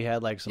back, we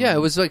had like some. Yeah, it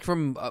was like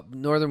from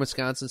northern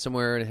Wisconsin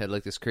somewhere, and it had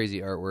like this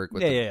crazy artwork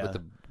with with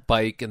the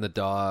bike and the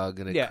dog,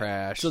 and it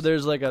crashed. So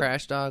there's like a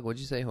Crash Dog. What'd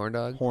you say? Horn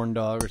Dog. Horn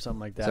Dog or something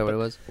like that. Is that what it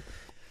was?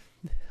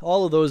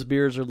 All of those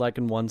beers are like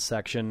in one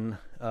section,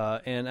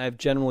 and I've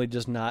generally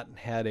just not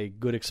had a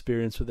good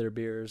experience with their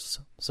beers.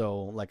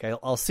 So like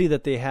I'll see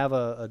that they have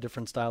a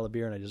different style of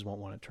beer, and I just won't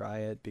want to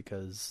try it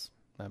because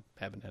I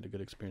haven't had a good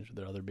experience with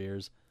their other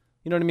beers.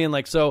 You know what I mean?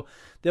 Like, so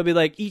they'll be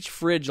like, each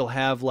fridge will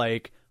have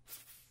like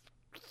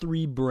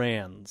 3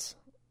 brands,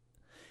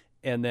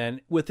 and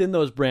then within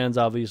those brands,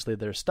 obviously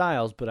there's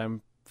styles, but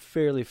I'm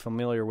fairly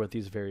familiar with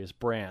these various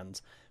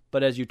brands.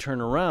 But as you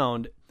turn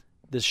around,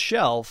 this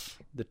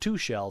shelf, the 2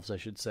 shelves, I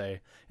should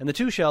say, and the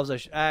 2 shelves,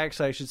 I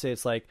should say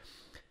it's like,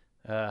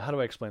 how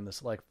do I explain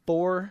this? Like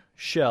 4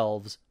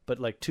 shelves, but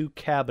like 2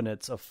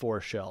 cabinets of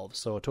 4 shelves.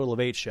 So a total of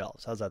 8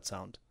 shelves. How's that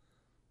sound?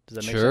 Does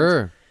that make sense?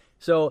 Sure.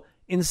 So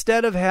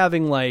instead of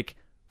having like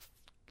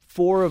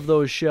 4 of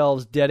those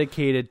shelves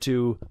dedicated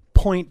to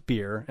point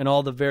beer and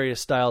all the various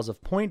styles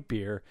of point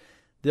beer,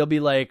 there'll be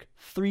like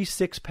 3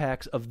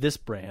 6-packs of this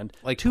brand,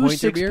 like 2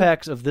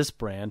 6-packs of this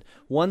brand,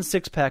 1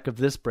 6-pack of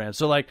this brand.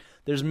 So like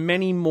there's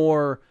many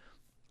more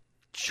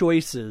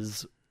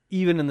choices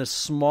even in this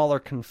smaller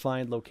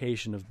confined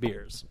location of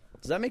beers.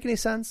 Does that make any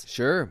sense?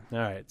 Sure. All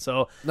right.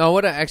 So no,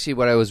 what I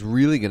was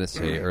really going to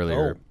say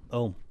earlier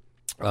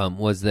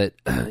was that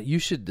you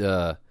should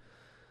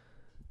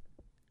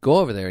go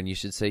over there and you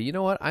should say, you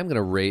know what? I'm going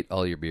to rate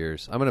all your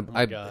beers.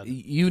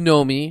 You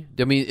know me.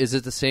 I mean, is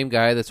it the same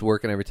guy that's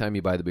working every time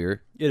you buy the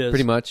beer? It is.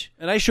 Pretty much.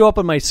 And I show up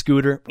on my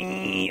scooter.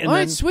 And all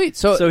right, sweet.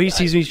 So he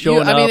sees me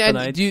showing up.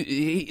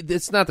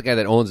 It's not the guy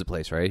that owns the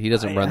place, right? He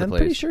doesn't run the place.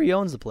 I'm pretty sure he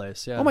owns the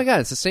place, yeah. Oh my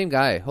God, it's the same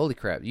guy. Holy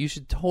crap. You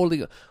should totally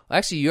go.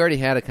 Actually, you already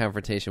had a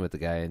confrontation with the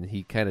guy and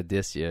he kind of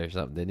dissed you or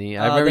something, didn't he?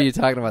 I remember you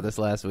talking about this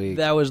last week.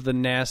 That was the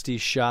nasty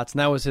shots. And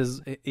that was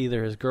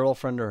either his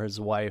girlfriend or his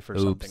wife or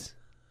something.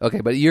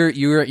 Okay, but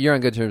you're on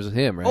good terms with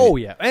him, right? Oh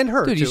yeah, and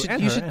her dude. Too.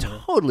 You should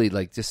totally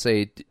like just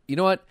say, you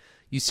know what?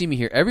 You see me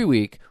here every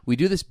week. We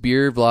do this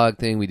beer vlog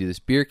thing. We do this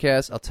beer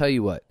cast. I'll tell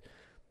you what.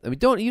 I mean,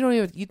 don't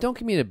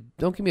give me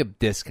a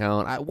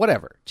discount.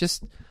 Whatever.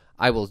 Just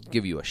I will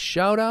give you a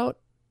shout out.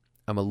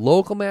 I'm a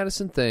local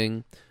Madison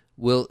thing.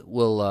 We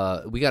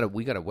got a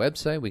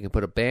website. We can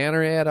put a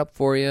banner ad up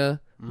for you.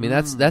 I mean,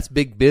 that's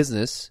big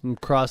business.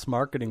 Cross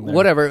marketing.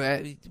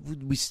 Whatever.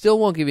 We still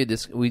won't give you a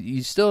discount.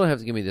 You still don't have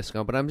to give me a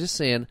discount. But I'm just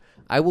saying,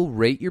 I will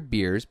rate your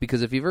beers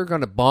because if you've ever gone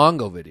to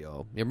Bongo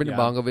Video, you ever been to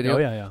Bongo Video? Oh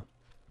yeah.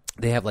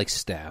 They have like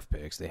staff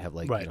picks. They have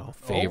like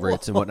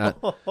favorites and whatnot.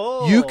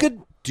 You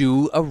could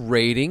do a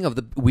rating of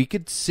we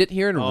could sit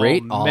here and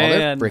rate all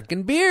their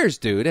freaking beers,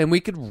 dude, and we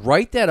could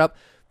write that up.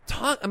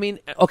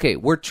 Okay,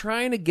 we're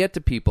trying to get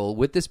to people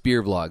with this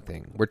beer vlog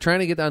thing. We're trying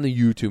to get on the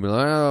YouTube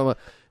and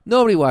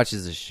nobody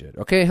watches this shit.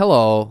 Okay,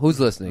 hello, who's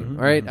listening? Mm-hmm.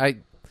 All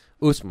right,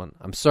 Usman,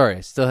 I'm sorry,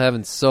 I still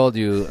haven't sold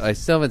you. I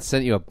still haven't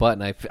sent you a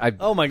button.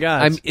 Oh my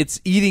God, it's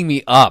eating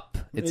me up.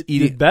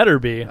 It better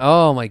be.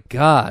 Oh my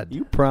God,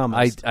 you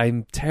promised.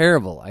 I'm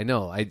terrible. I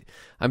know.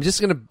 I'm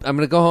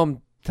gonna go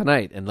home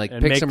tonight and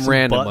pick some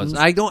random buttons?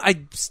 ones.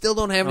 I still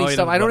don't have any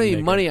stuff. I don't have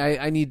any money.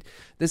 I need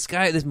this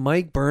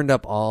Mike burned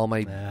up all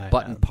my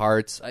button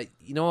parts.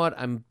 You know what?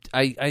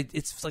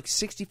 It's like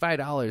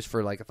 $65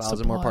 for like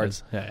 1,000 more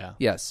parts. Yeah.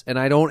 Yes, and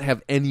I don't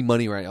have any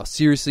money right now.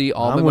 Seriously,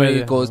 all my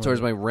money goes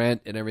towards my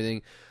rent and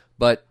everything.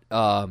 But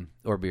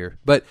or beer.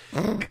 But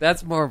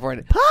that's more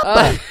important.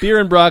 Papa, beer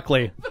and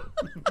broccoli.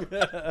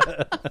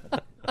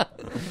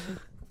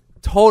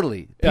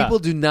 Totally. People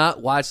do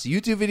not watch the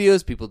YouTube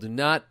videos. People do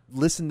not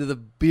listen to the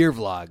beer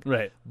vlog.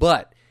 Right.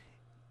 But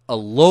a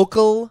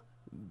local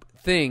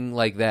thing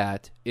like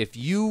that, if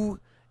you...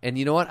 And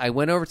you know what? I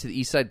went over to the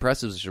East Side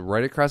Press, which is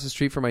right across the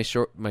street from my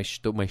store.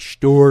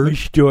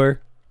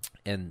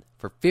 And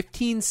for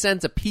 15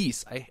 cents a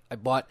piece, I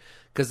bought...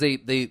 Because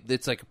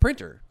it's like a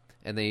printer.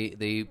 And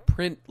they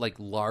print like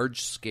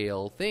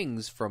large-scale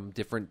things from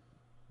different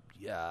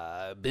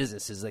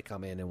businesses that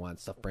come in and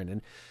want stuff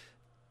printed.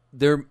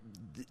 They're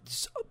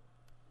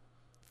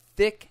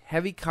thick,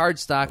 heavy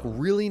cardstock,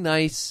 really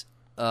nice,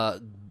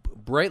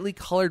 brightly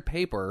colored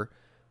paper,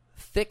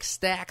 thick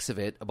stacks of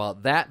it,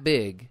 about that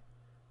big,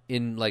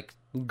 in like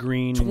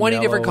green, 20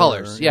 different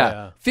colors.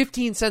 Yeah.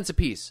 15 cents a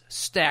piece,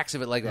 stacks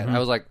of it like that. I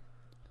was like,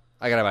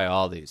 I gotta buy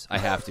all these. I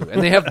have to, and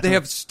they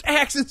have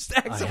stacks and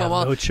stacks of them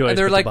all. No choice and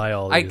they're but like, to buy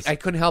all these. I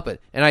couldn't help it,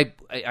 and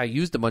I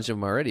used a bunch of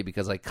them already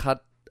because I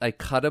cut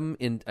cut them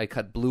in. I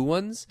cut blue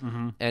ones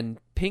and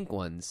pink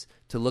ones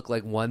to look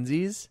like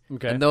onesies.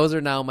 Okay. And those are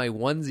now my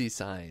onesie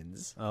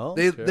signs. Oh,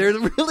 they're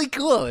sure. really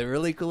cool. They're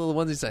really cool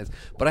little onesie signs.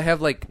 But I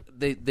have like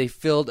they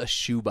filled a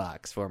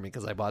shoebox for me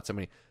because I bought so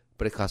many.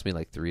 But it cost me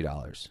like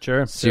 $3.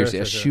 Sure. Seriously,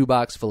 Sure. a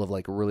shoebox full of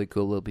like really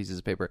cool little pieces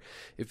of paper.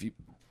 If you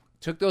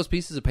took those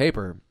pieces of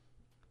paper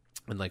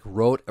and like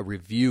wrote a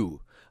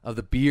review of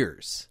the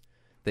beers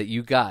that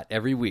you got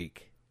every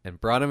week and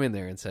brought them in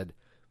there and said,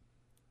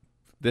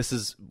 "This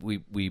is we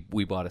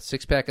bought a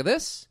 6-pack of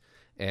this,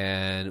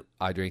 and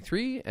I drank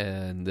 3,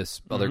 and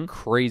this other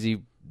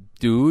crazy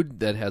dude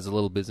that has a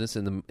little business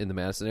in the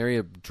Madison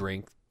area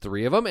drank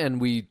 3 of them,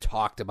 and we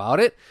talked about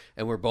it,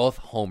 and we're both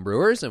home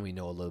brewers, and we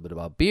know a little bit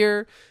about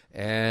beer,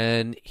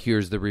 and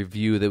here's the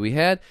review that we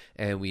had,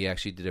 and we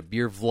actually did a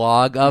beer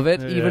vlog of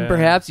it. Even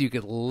perhaps you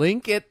could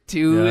link it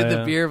to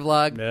the beer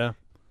vlog. Yeah.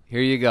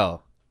 Here you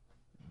go.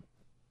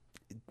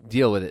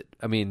 Deal with it.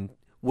 I mean,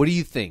 what do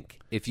you think?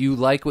 If you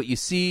like what you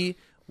see,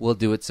 we'll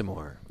do it some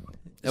more.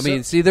 I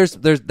mean, see, there's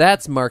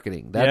that's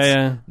marketing.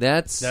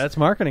 That's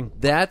marketing.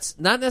 That's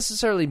not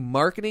necessarily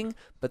marketing,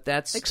 but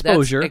that's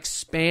Exposure. That's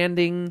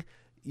expanding.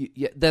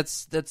 Yeah,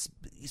 that's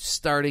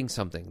starting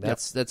something.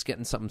 That's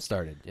getting something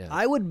started. Yeah.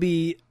 I would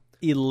be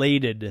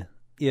elated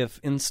if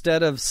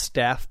instead of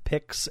staff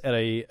picks at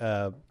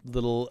a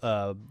little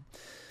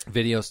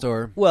Video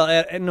store,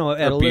 at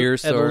a beer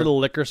at a store. little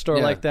liquor store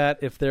Yeah. like that,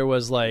 if there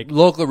was like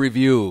local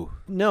review,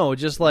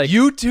 just like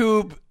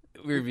YouTube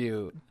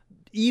review.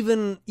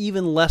 even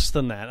less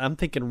than that. I'm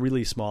thinking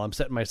really small. I'm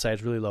setting my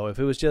sights really low. If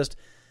it was just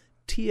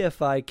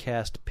TFI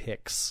cast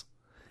picks,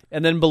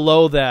 and then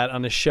below that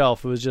on the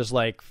shelf it was just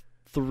like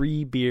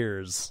 3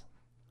 beers.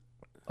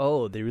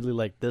 Oh, they really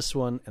like this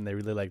one, and they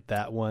really like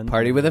that one.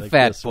 Party with They a like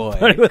fat this one. boy.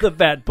 Party with a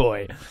fat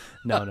boy.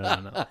 No.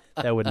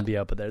 That wouldn't be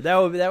up there. That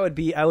would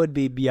be. I would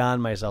be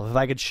beyond myself if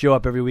I could show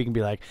up every week and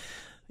be like,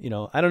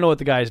 I don't know what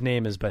the guy's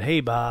name is, but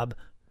hey, Bob,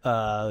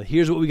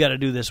 here's what we got to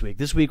do this week.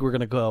 This week we're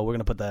gonna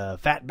put the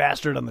fat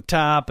bastard on the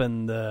top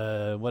and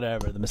the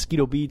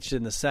Mosquito Beach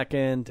in the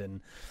second,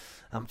 and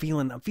I'm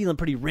feeling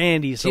pretty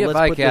randy. So let's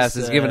TFI put Cast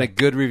this, is giving a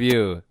good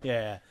review.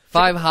 Yeah.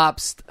 5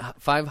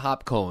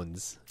 hop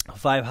cones.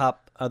 5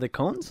 hop. Are they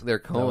cones? They're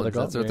cones.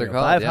 That's what they're Yeah,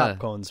 called. 5 yeah. hop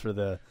cones for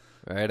the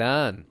Right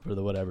on.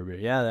 whatever beer.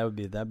 Yeah,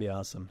 that'd be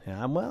awesome.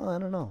 Yeah, I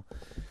don't know.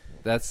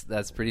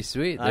 That's pretty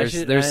sweet. I There's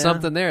should-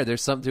 something there.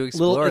 There's something to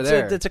explore it's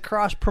there. it's a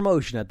cross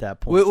promotion at that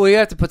point. We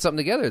have to put something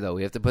together, though.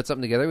 We have to put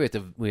something together.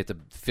 We have to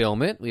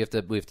film it. We have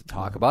to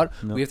talk about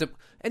it. No. We have to.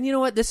 And you know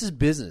what? This is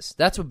business.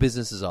 That's what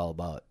business is all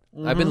about.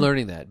 I've been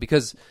learning that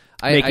because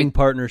Making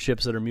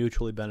partnerships that are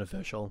mutually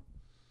beneficial.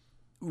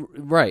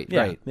 Right. Yeah,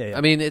 Right. yeah.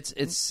 I mean, it's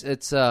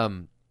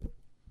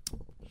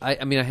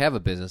I mean, I have a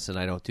business, and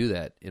I don't do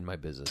that in my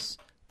business,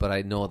 but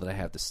I know that I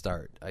have to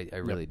start. I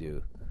really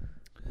do.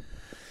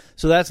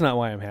 So that's not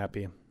why I'm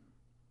happy.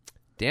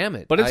 Damn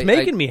it! But it's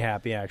making me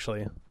happy,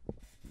 actually.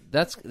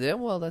 That's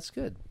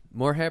good.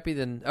 More happy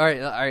than all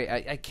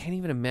right. I can't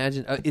even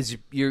imagine. Is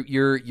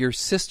your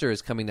sister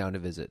is coming down to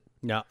visit?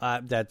 No,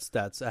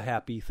 that's a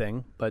happy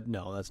thing, but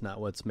no, that's not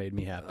what's made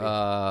me happy.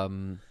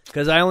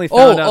 Because I only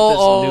found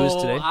out this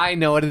news today. I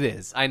know what it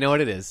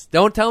is.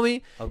 Don't tell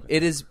me. Okay.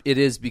 It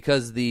is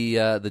because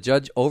the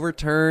judge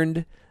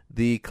overturned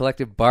the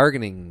collective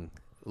bargaining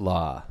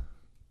law.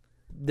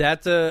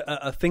 That's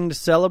a thing to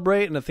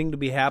celebrate and a thing to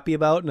be happy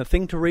about and a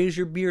thing to raise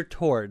your beer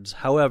towards.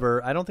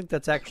 However, I don't think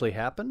that's actually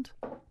happened.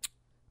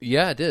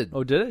 Yeah, it did.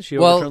 Oh, did it? She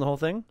Well- overturned the whole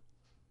thing?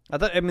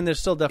 I mean, there's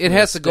still definitely It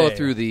has a to go stay.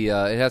 through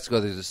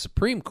the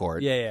Supreme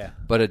Court. Yeah.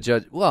 But a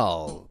judge.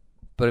 Well,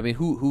 but I mean,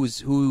 who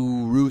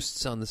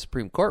roosts on the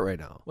Supreme Court right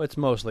now? Well, it's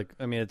mostly.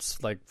 I mean,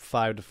 it's like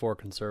 5-4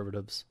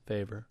 conservatives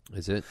favor.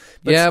 Is it?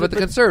 But yeah, still- but the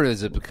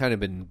conservatives have kind of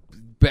been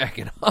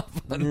backing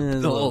off on Yeah, a the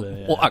little whole bit,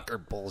 yeah. Walker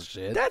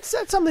bullshit. That's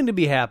something to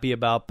be happy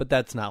about, but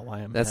that's not why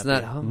I'm. That's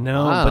happy. not- oh,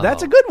 No, wow. but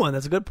that's a good one.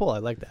 That's a good pull. I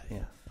like that.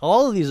 Yeah.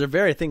 All of these are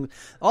very things.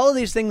 All of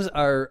these things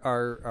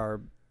are.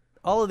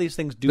 All of these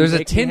things do. There's a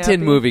make me Tintin happy.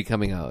 movie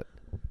coming out.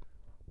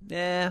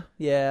 Yeah.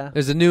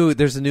 There's a new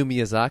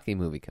Miyazaki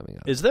movie coming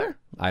out. Is there?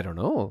 I don't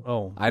know.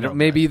 Oh, I don't. no.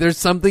 Maybe there's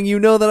something you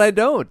know that I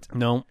don't.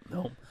 No.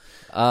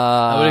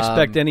 I would I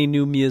expect any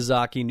new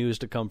Miyazaki news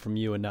to come from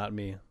you and not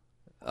me.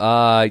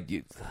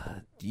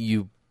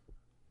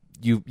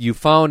 You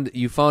found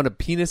a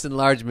penis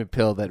enlargement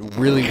pill that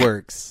really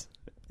works.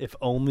 If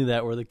only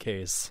that were the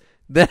case.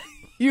 That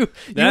you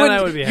Then wouldn't,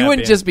 I would be you wouldn't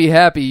happy. just be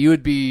happy. You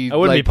would be. I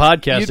wouldn't be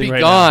podcasting You'd be right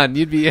gone.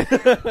 You'd be.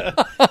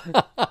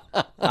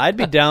 I'd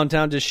be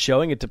downtown just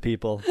showing it to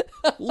people.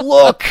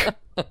 Look!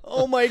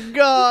 Oh my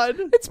God!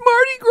 It's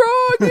Mardi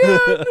Gras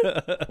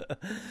again.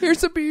 Here's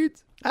some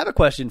beads. I have a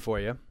question for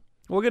you.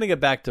 We're going to get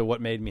back to what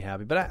made me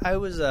happy, but I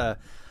was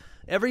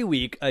every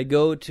week I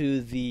go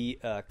to the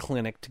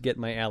clinic to get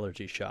my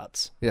allergy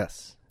shots,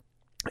 Yes.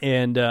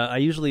 and I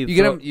usually You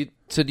get them.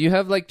 So do you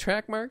have like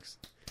track marks?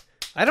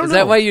 I don't Is know.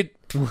 that why you?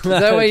 Is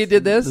that why you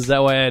did this? Is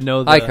that why I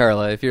know? Hi,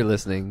 Carla. If you're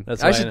listening,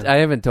 That's I why I should. know. I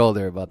haven't told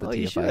her about the Oh,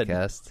 you TFI should.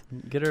 cast.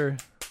 Get her.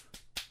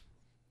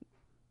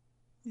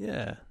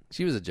 Yeah.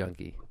 She was a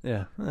junkie.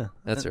 Yeah.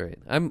 That's right.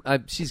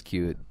 She's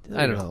cute.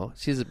 I don't know.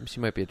 She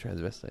might be a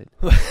transvestite.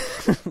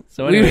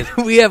 So anyways,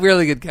 we have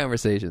really good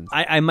conversations.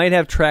 I might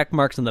have track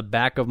marks on the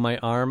back of my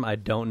arm. I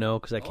don't know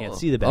because I can't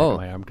see the back of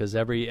my arm because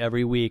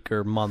every week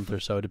or month or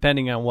so,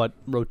 depending on what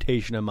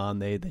rotation I'm on,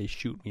 they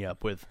shoot me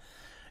up with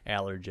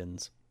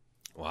allergens.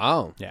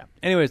 Wow. Yeah.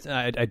 Anyways,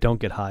 I don't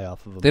get high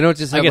off of them. They don't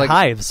just have I get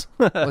hives.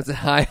 What's a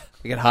hive?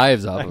 I get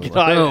hives off of them.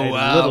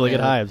 I literally get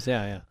hives.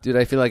 Yeah. Dude,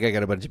 I feel like I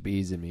got a bunch of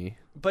bees in me.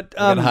 But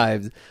I got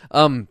hives.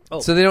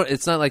 So they don't.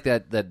 It's not like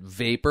that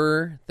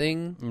vapor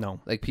thing. No.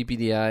 Like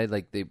PPDI.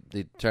 Like they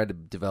tried to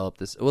develop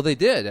this. Well, they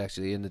did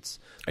actually, and it's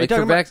like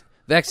talking for about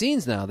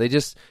vaccines now.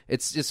 It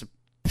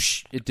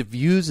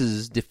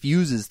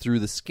diffuses through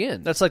the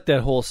skin. That's like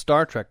that whole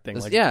Star Trek thing.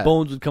 Like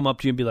Bones would come up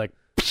to you and be like,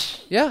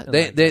 yeah.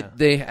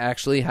 They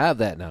actually have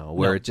that now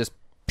where it just.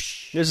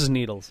 This is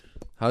needles.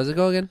 How does it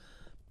go again?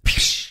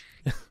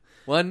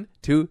 1,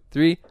 2,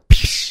 3.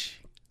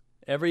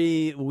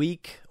 Every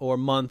week or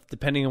month,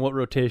 depending on what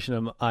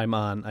rotation I'm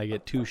on, I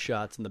get 2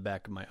 shots in the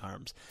back of my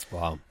arms.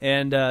 Wow.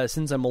 And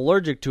since I'm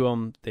allergic to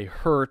them, they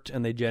hurt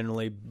and they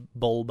generally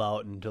bulb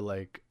out into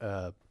like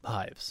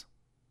hives.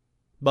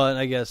 But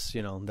I guess,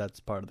 that's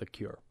part of the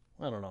cure.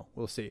 I don't know.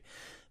 We'll see.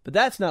 But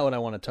that's not what I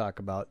want to talk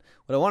about.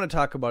 What I want to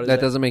talk about is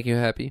that doesn't make you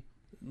happy?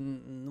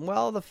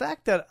 Well, the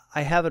fact that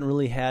I haven't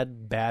really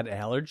had bad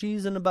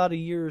allergies in about a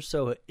year or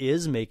so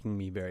is making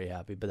me very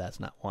happy, but that's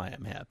not why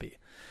I'm happy.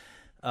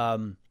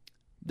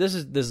 This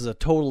is a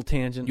total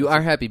tangent. You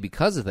are happy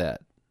because of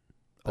that.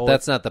 But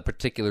that's not the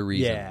particular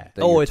reason. Yeah.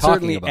 That you're it talking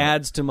certainly about.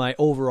 adds to my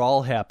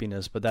overall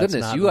happiness, but that's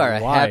Goodness, not you are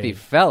a why happy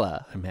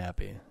fella. I'm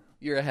happy.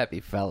 You're a happy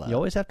fella. You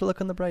always have to look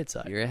on the bright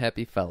side. You're a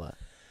happy fella.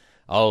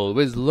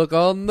 Always look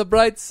on the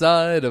bright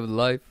side of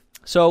life.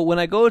 So when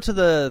I go to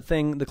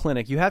the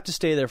clinic, you have to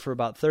stay there for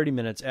about 30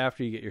 minutes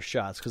after you get your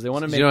shots because they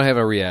want to make. You don't have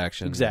a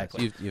reaction.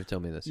 Exactly. You've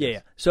told me this. Yeah, yes.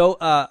 yeah. So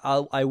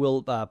I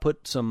will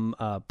put some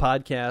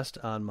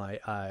podcast on my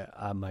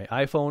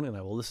iPhone, and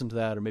I will listen to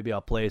that, or maybe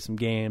I'll play some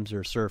games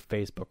or surf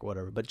Facebook or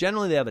whatever. But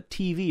generally, they have a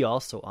TV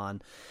also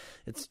on.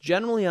 It's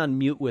generally on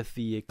mute with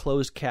the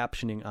closed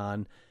captioning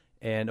on.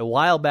 And a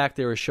while back,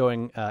 they were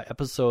showing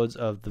episodes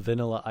of the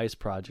Vanilla Ice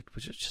Project,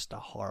 which is just a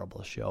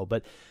horrible show.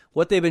 But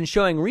what they've been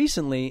showing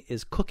recently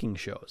is cooking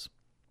shows.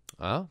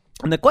 Oh.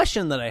 And the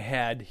question that I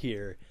had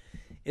here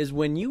is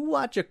when you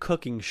watch a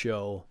cooking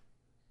show,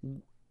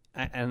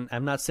 and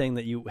I'm not saying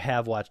that you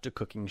have watched a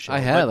cooking show. I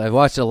have. I've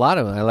watched a lot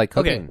of them. I like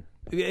cooking. Okay.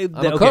 I'm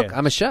a cook.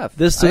 I'm a chef.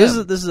 This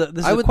is a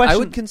question. I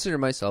would consider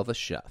myself a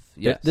chef.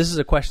 Yes. This is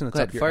a question that's Go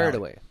ahead, up your fire alley. it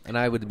away, and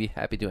I would be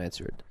happy to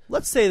answer it.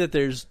 Let's say that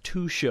there's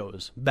 2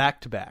 shows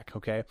back to back,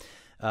 okay,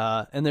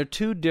 and they're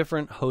 2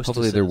 different hostesses.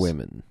 Hopefully, they're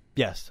women.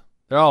 Yes,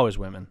 they're always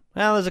women.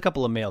 Well, there's a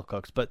couple of male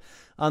cooks, but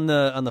on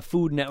the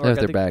Food Network, If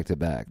they're back to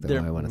back,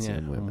 then I want to see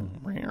them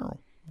women.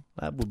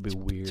 That would be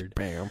weird.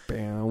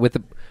 With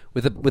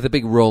a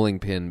big rolling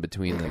pin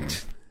between them.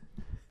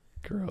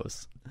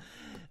 Gross.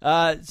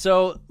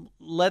 So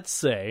let's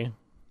say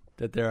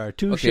that there are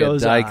 2 Okay,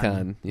 shows. a daikon.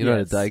 On. You know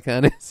what a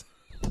daikon is?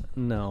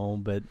 No,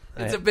 but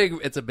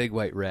It's a big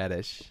white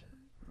radish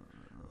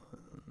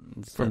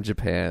from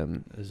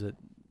Japan. Is it?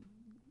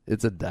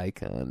 It's a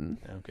daikon.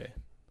 Okay.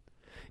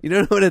 You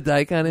don't know what a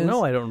daikon is?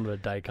 No, I don't know what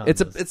a daikon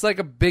It's is. it's like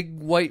a big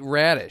white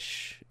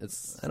radish.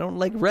 I don't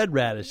like red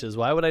radishes.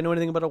 Why would I know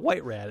anything about a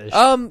white radish?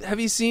 Have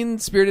you seen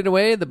Spirited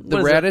Away? The What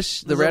is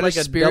radish, it? the Is it radish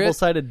like a spirit.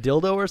 double-sided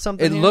dildo or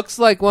something. It here? looks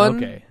like one.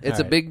 Okay, It's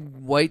all a big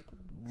white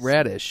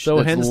radish. So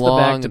that's hence long.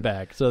 the back to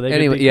back. So they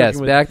Anyway, could be yes,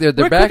 cooking back there.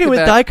 They're We're back cooking to with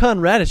back. daikon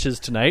radishes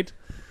tonight.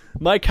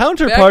 My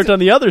counterpart to- on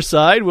the other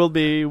side will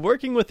be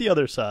working with the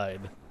other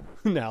side.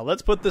 Now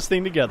let's put this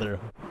thing together.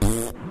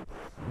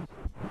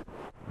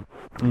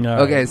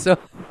 Okay, so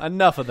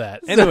enough of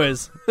that.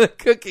 Anyways, the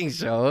cooking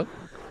show.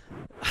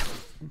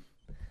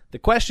 the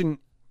question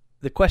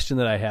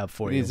that I have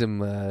for We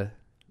you.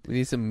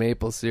 need some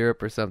maple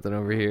syrup or something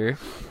over here.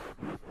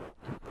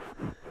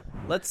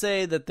 Let's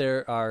say that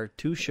there are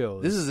 2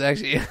 shows. This is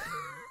actually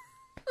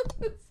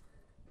this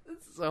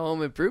is a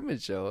home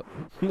improvement show.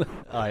 All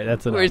right,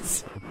 that's We're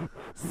enough.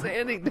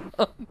 sanding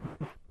down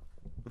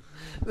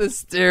the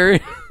stair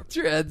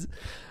treads.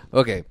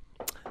 Okay.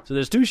 So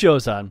there's 2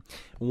 shows on.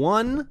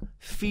 One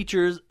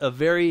features a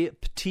very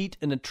petite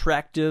and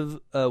attractive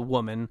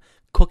woman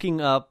cooking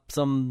up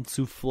some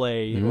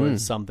souffle or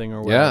something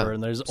or whatever. Yeah.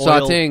 And there's oil,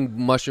 Sauteing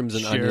mushrooms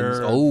and onions.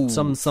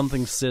 Oh.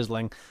 something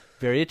sizzling.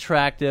 Very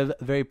attractive,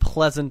 very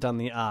pleasant on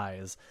the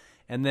eyes.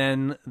 And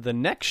then the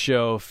next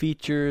show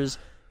features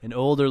an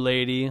older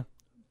lady,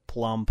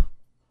 plump,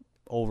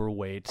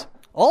 overweight,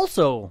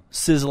 also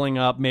sizzling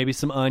up maybe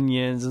some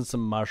onions and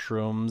some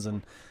mushrooms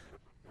and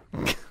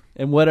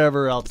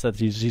whatever else that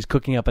she's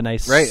cooking up a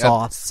nice Right,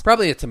 sauce.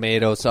 probably a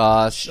tomato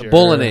sauce, Sure.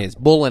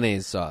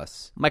 bolognese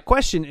sauce. My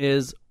question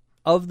is,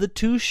 of the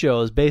 2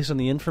 shows, based on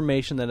the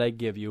information that I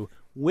give you,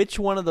 which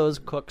one of those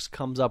cooks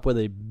comes up with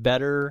a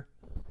better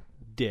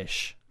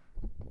dish?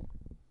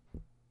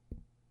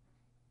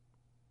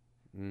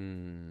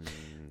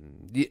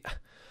 Yeah.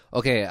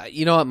 Okay,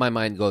 you know what? My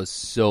mind goes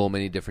so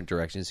many different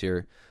directions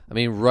here. I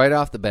mean, right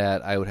off the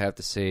bat, I would have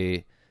to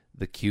say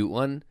the cute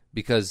one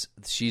because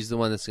she's the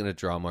one that's going to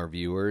draw more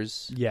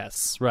viewers.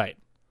 Yes, right.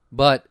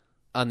 But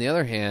on the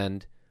other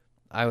hand,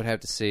 I would have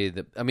to say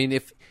that, I mean,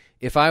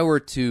 if I were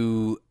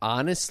to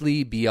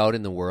honestly be out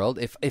in the world,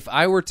 if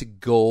I were to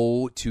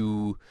go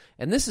to,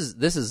 and this is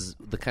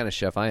the kind of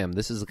chef I am,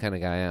 this is the kind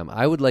of guy I am,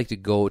 I would like to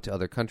go to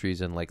other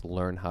countries and like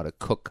learn how to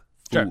cook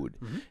food.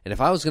 Sure. Mm-hmm. And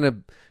if I was going to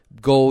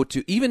go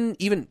to even,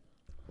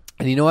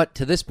 and you know what,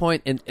 to this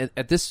point, and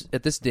at this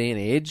day and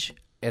age,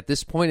 at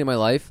this point in my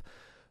life,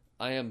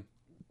 I am,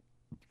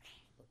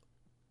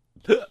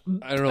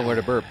 I don't know where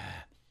to burp.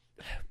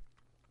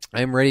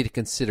 I am ready to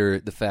consider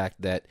the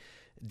fact that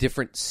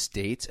different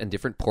states and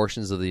different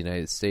portions of the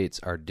United States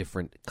are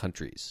different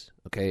countries.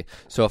 Okay,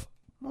 so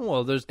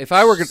if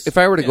I were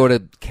to go to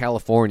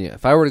California,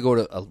 if I were to go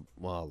to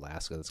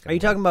Alaska, that's are you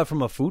talking about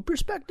from a food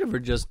perspective or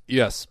just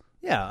yes?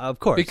 Yeah, of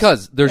course.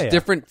 Because there's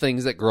different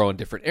things that grow in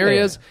different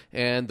areas,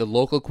 and the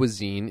local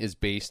cuisine is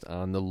based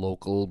on the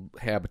local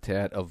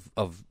habitat of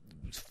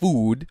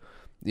food.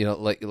 You know,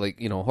 like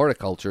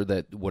horticulture,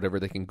 that whatever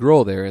they can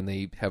grow there, and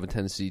they have a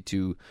tendency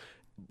to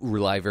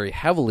rely very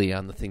heavily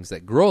on the things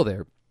that grow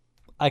there.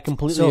 I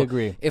completely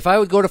agree. If I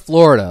would go to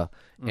Florida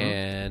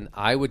and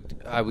I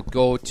would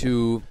go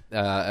to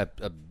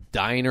a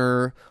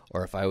diner,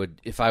 or if I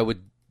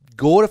would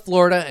go to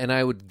Florida and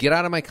I would get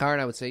out of my car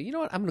and I would say, you know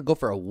what, I'm going to go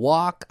for a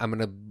walk. I'm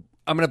going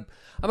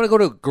to go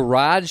to a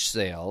garage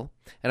sale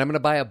and I'm going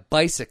to buy a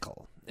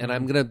bicycle, and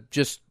I'm going to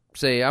just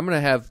say I'm going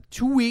to have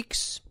 2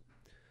 weeks.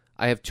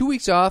 I have 2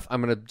 weeks off. I'm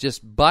going to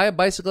just buy a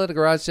bicycle at a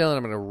garage sale, and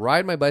I'm going to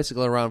ride my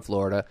bicycle around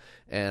Florida,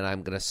 and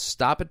I'm going to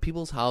stop at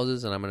people's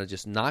houses, and I'm going to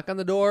just knock on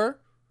the door,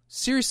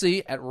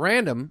 seriously, at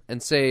random,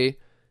 and say,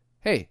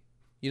 hey,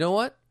 you know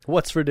what?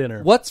 What's for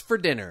dinner? What's for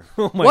dinner?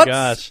 Oh, my gosh.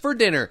 What's for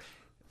dinner?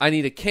 I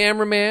need a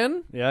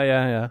cameraman.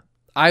 Yeah.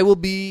 I will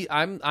be,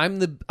 I'm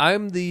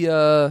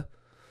the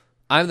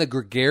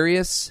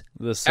gregarious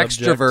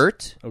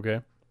extrovert.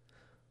 Okay.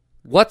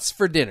 What's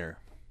for dinner?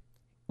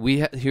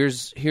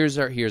 Here's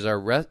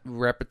our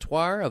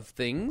repertoire of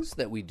things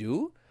that we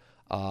do.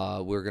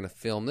 We're gonna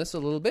film this a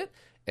little bit,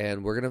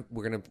 and we're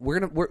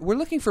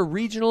looking for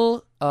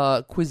regional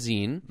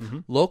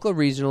cuisine, local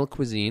regional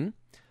cuisine.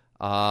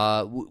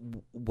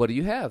 What do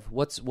you have?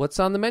 What's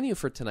on the menu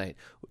for tonight?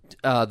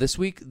 This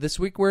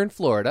week we're in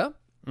Florida.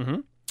 Mm-hmm.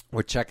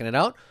 We're checking it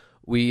out.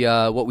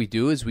 What we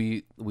do is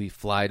we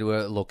fly to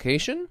a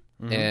location.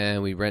 Mm-hmm.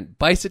 And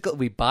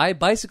we buy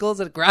bicycles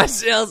at garage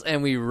sales,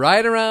 and we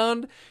ride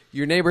around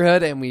your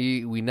neighborhood, and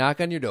we knock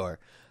on your door.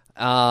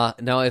 Now,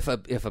 if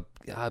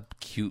a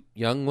cute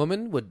young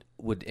woman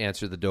would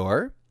answer the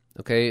door,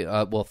 okay.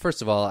 Well,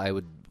 first of all, I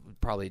would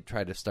probably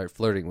try to start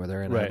flirting with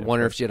her, and I'd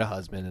wonder if she had a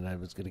husband, and I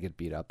was going to get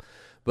beat up.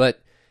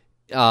 But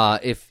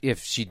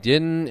if she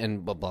didn't,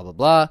 and blah blah blah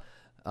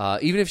blah,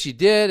 even if she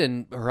did,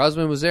 and her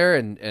husband was there,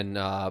 and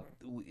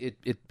it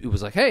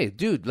was like, hey,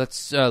 dude,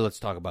 let's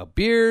talk about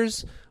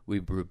beers. We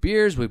brew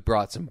beers. We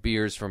brought some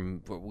beers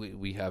from.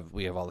 We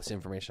have all this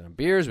information on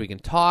beers. We can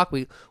talk.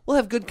 We'll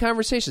have good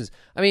conversations.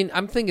 I mean,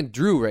 I'm thinking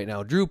Drew right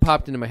now. Drew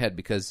popped into my head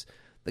because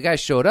the guy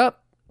showed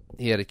up.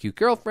 He had a cute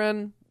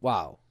girlfriend.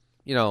 Wow.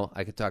 You know,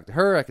 I could talk to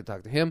her. I could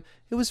talk to him.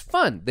 It was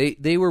fun.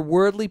 They were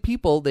worldly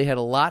people. They had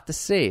a lot to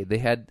say. They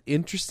had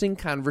interesting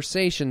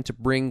conversation to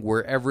bring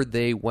wherever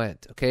they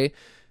went. Okay,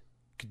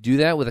 could do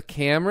that with a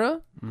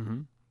camera.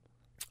 Mm-hmm.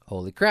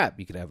 Holy crap!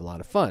 You could have a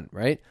lot of fun,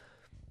 right?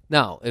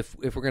 Now, if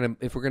we're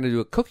gonna do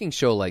a cooking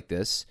show like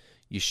this,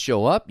 you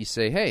show up, you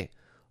say, "Hey,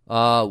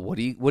 what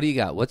do you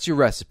got? What's your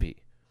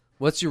recipe?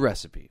 What's your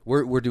recipe?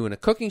 We're doing a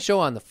cooking show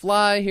on the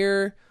fly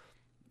here.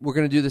 We're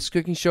gonna do this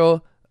cooking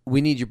show.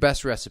 We need your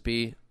best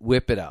recipe.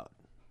 Whip it out."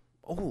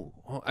 Oh,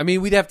 I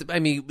mean, we'd have to. I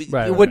mean,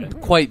 it wouldn't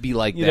quite be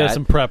like You'd that. have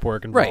some prep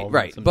work involved,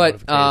 right?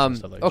 But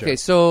okay,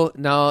 so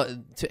now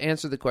to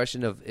answer the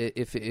question of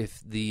if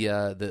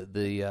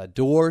the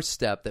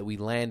doorstep that we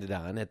landed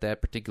on at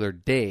that particular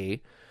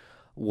day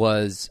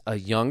was a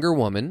younger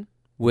woman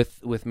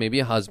with maybe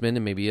a husband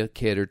and maybe a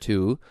kid or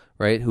two,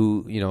 right?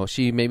 Who, you know,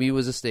 she maybe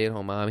was a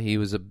stay-at-home mom. He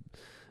was a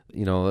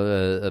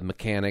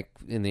mechanic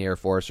in the Air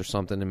Force or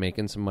something and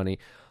making some money.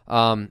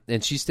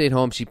 And she stayed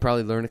home. She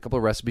probably learned a couple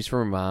of recipes from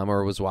her mom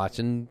or was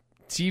watching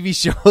TV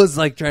shows,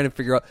 like trying to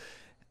figure out,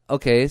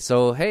 okay,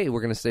 so, hey,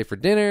 we're going to stay for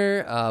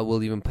dinner.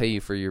 We'll even pay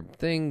you for your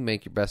thing.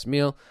 Make your best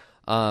meal.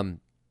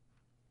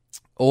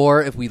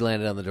 Or if we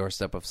landed on the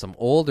doorstep of some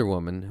older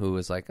woman who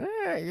was like,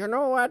 hey, you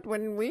know what?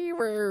 When we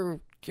were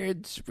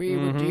kids, we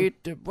would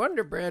eat the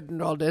Wonder Bread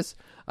and all this.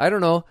 I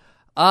don't know.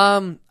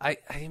 I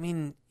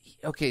mean,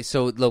 okay,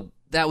 so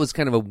that was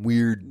kind of a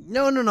weird.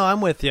 No,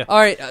 I'm with you. All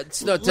right,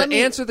 so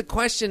answer the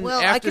question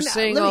after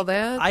saying all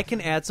that, I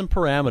can add some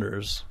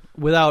parameters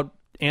without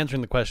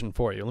answering the question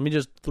for you. Let me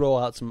just throw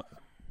out some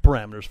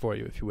parameters for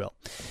you, if you will.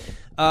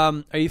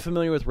 Are you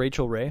familiar with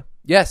Rachel Ray?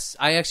 Yes,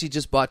 I actually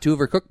just bought 2 of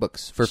her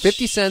cookbooks for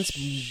 50 cents.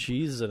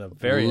 She's a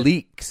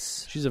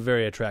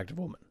very attractive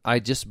woman. I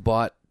just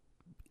bought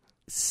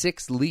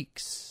 6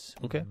 leeks.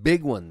 Okay.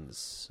 Big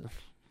ones.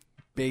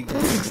 big.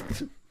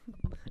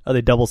 Are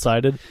they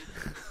double-sided?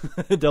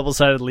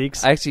 Double-sided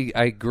leeks? Actually,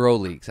 I grow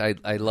leeks. I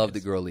love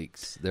to grow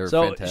leeks. They're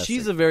fantastic.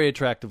 She's a very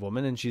attractive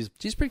woman, and she's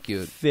pretty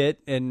cute. fit,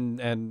 and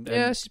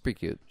Yeah, she's pretty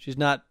cute. she's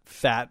not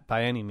fat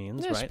by any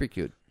means, Yeah, right? she's pretty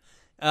cute.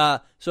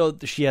 So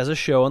she has a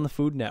show on the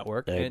Food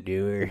Network. I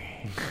do her.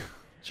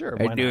 Sure,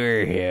 I why do not?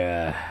 her,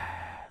 yeah.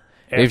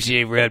 If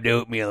she rubbed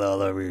oatmeal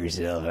all over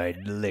herself,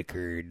 I'd lick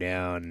her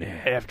down.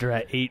 After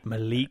I ate my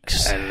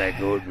leeks. I like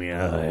oatmeal,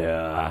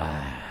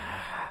 yeah.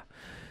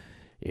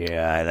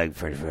 Yeah, I like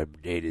French fried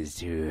potatoes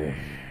too.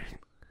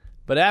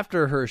 But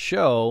after her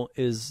show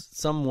is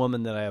some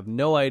woman that I have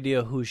no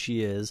idea who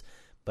she is,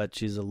 but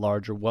she's a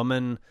larger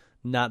woman,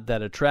 not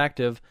that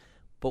attractive.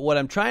 But what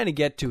I'm trying to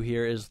get to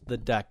here is the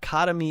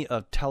dichotomy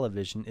of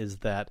television is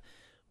that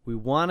we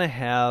want to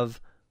have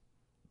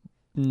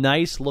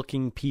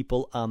nice-looking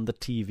people on the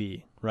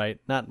TV, right?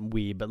 Not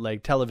we, but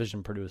like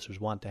television producers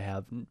want to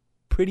have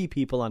pretty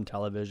people on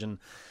television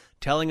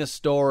telling a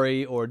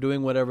story or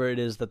doing whatever it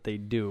is that they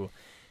do.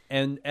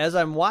 And as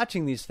I'm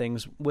watching these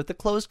things with the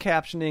closed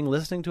captioning,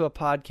 listening to a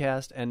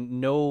podcast and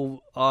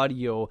no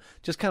audio,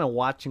 just kind of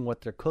watching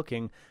what they're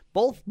cooking,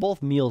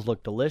 both meals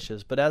look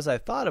delicious. But as I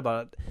thought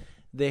about it,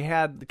 they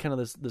had kind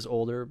of this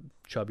older,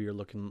 chubbier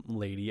looking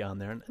lady on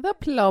there. The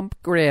plump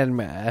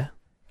grandma.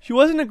 She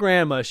wasn't a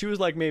grandma. She was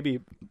like maybe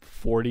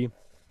 40.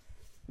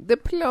 The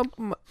plump.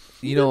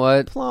 You know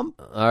what? Plump.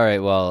 All right.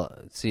 Well,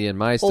 see, in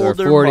my store,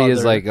 Older 40 is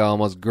mother. like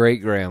almost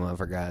great grandma.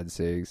 For God's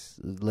sakes.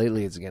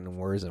 Lately, it's getting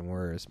worse and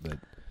worse. But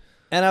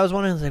And I was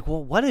wondering, like,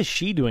 well, what is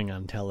she doing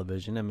on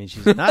television? I mean,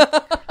 she's not.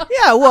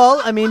 Yeah,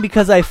 well, I mean,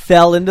 because I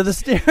fell into the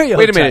stereotype.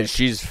 Wait a minute,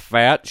 she's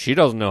fat. She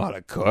doesn't know how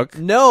to cook.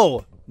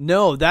 No,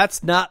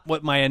 that's not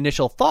what my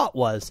initial thought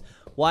was.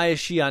 Why is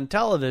she on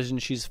television?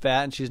 She's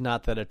fat and she's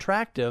not that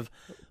attractive.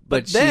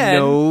 But she then,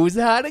 knows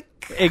how to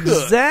cook.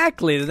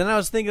 Exactly. Then I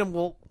was thinking,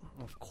 well,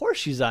 of course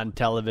she's on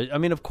television. I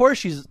mean, of course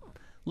she's.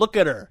 Look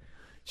at her.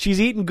 She's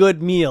eating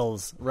good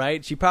meals,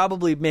 right? She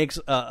probably makes.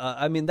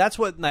 I mean, that's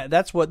what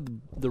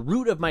the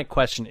root of my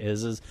question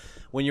is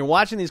when you're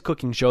watching these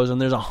cooking shows,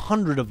 and there's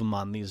 100 of them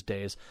on these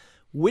days.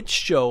 Which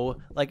show,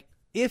 like,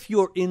 if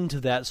you're into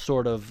that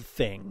sort of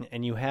thing,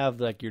 and you have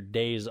like your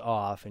days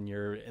off, and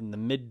you're in the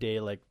midday,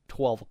 like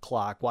 12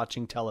 o'clock,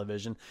 watching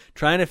television,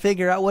 trying to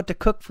figure out what to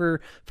cook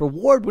for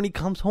Ward when he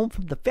comes home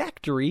from the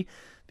factory,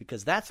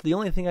 because that's the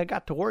only thing I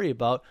got to worry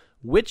about.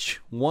 Which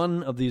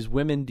one of these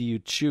women do you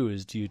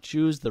choose? Do you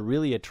choose the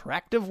really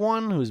attractive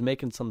one who's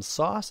making some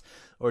sauce?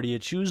 Or do you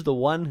choose the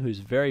one who's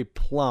very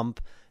plump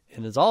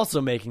and is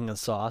also making a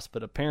sauce,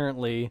 but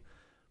apparently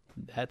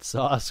that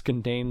sauce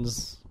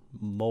contains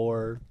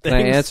more things?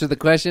 Can I answer the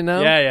question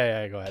now?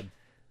 Yeah, go ahead.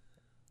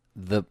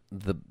 The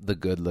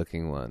good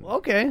looking one.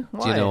 Okay.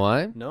 Why? Do you know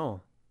why?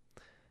 No.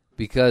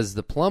 Because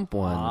the plump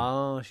one.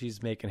 Oh,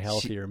 she's making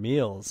healthier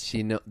meals.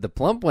 The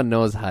plump one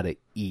knows how to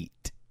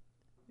eat.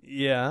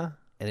 Yeah.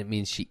 And it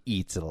means she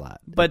eats a lot.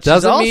 But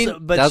she's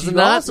she's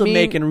also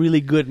making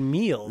really good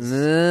meals.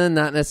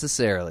 Not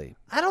necessarily.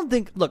 I don't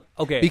think. Look,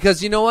 okay.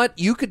 Because you know what?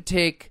 You could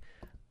take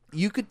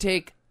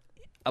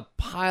a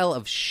pile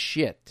of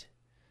shit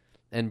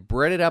and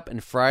bread it up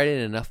and fry it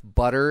in enough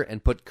butter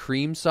and put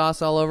cream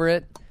sauce all over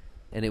it,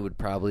 and it would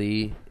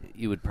probably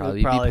be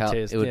palatable.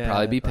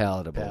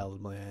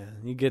 Palatable, yeah.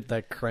 You get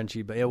that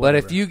crunchy, but yeah, But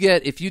whatever.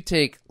 if you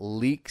take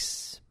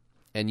leeks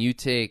and you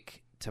take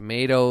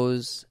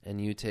tomatoes and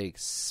you take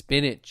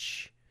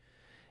spinach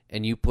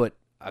and you put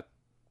a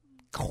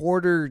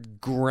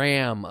 1/4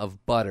 gram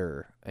of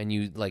butter and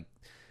you like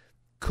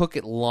cook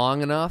it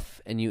long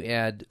enough and you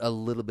add a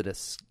little bit of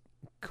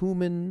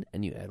cumin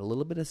and you add a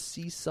little bit of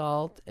sea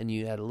salt and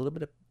you add a little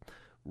bit of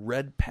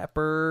red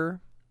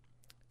pepper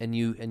and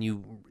you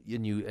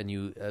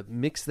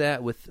mix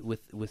that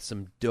with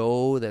some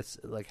dough that's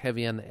like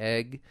heavy on the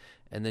egg,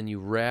 and then you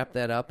wrap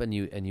that up and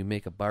you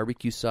make a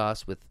barbecue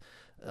sauce with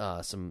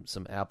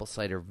some apple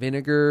cider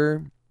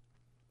vinegar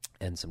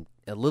and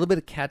a little bit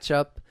of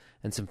ketchup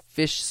and some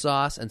fish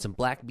sauce and some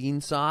black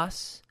bean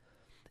sauce,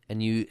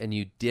 and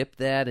you dip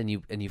that and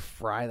you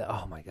fry that.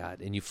 Oh my God!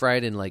 And you fry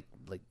it in like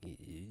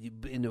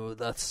in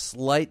a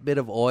slight bit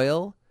of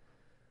oil.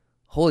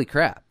 Holy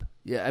crap!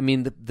 Yeah, I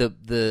mean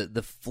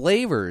the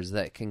flavors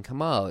that can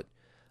come out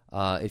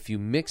if you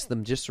mix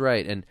them just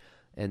right,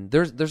 and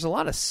there's a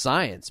lot of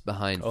science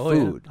behind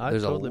food. Yeah.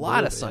 There's totally a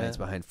lot of believe it, science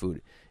yeah. behind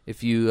food.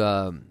 If you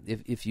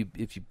if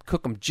you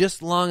cook them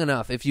just long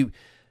enough, if you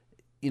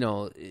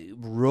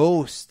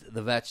roast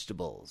the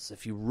vegetables,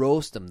 if you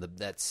roast them,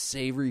 that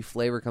savory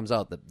flavor comes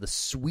out, the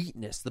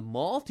sweetness, the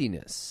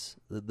maltiness,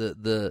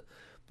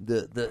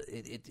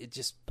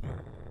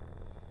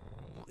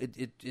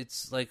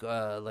 it's like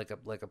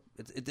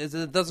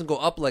it doesn't go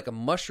up like a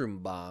mushroom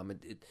bomb.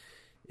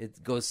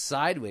 It goes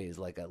sideways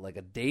like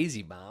a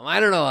daisy bomb.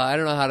 I don't know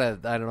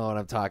what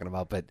I'm talking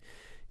about, but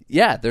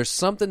yeah, there's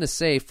something to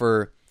say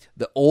for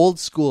the old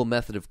school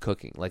method of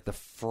cooking. Like the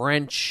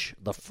French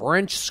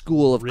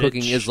school of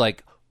cooking is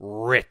like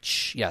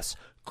rich. Yes,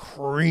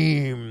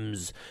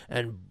 creams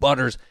and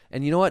butters.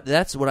 And you know what?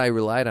 That's what I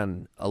relied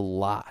on a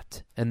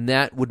lot. And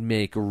that would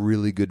make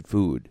really good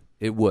food.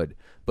 It would.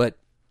 But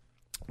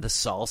the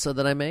salsa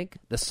that I make,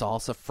 the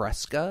salsa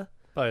fresca,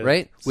 Oh,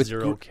 right? With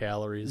zero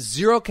calories.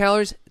 0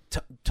 calories.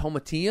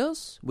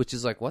 Tomatillos, which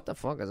is like, what the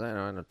fuck is that?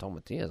 I don't know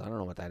tomatillos. I don't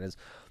know what that is.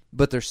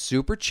 But they're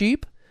super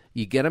cheap.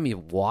 You get them, you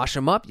wash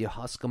them up, you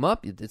husk them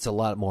up. It's a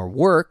lot more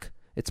work.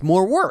 It's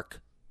more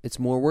work. It's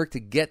more work to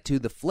get to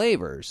the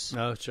flavors.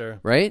 Oh, sure.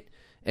 Right?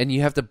 And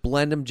you have to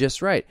blend them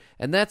just right.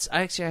 And I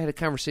had a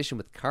conversation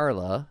with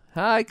Carla.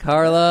 Hi,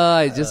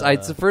 Carla.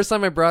 It's the first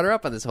time I brought her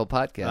up on this whole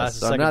podcast. That's the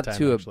so I'm second not time,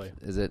 too. actually.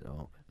 Is it?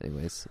 Oh,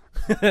 anyways.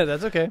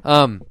 That's okay.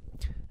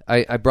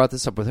 I brought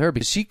this up with her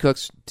because she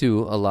cooks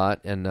too a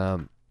lot,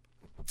 and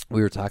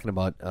we were talking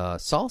about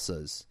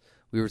salsas.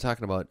 We were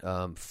talking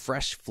about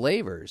fresh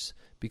flavors,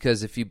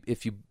 because if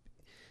you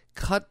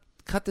cut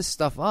this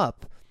stuff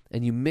up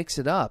and you mix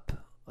it up,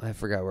 I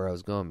forgot where I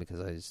was going because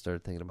I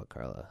started thinking about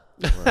Carla.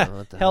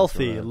 What the hell's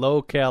Healthy, going on?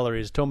 low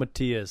calories,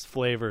 tomatillas,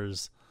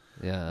 flavors.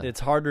 Yeah, It's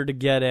harder to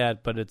get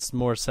at, but it's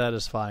more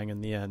satisfying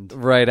in the end.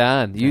 right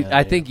on. Yeah,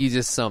 I think you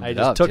just summed I it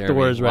just up. took the Jeremy.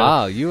 words right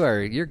Wow,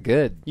 you're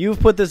good. You've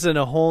put this in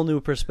a whole new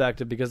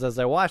perspective, because as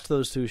I watched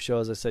those two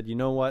shows, I said, you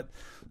know what?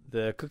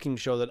 The cooking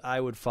show that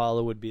I would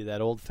follow would be that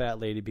old fat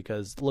lady,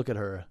 because look at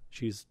her.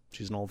 She's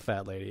an old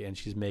fat lady, and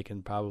she's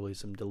making probably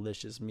some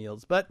delicious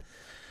meals. But,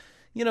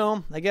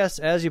 I guess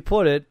as you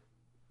put it,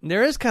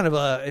 there is kind of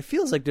it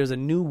feels like there's a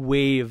new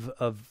wave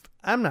of,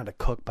 I'm not a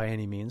cook by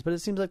any means, but it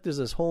seems like there's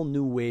this whole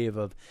new wave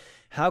of,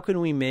 how can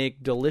we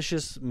make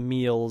delicious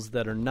meals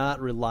that are not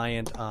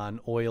reliant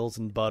on oils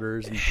and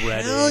butters and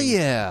breading? Hell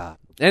yeah.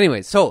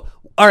 Anyway, so,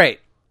 all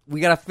right,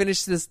 we got to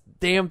finish this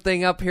damn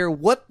thing up here.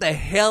 What the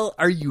hell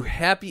are you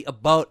happy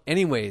about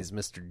anyways,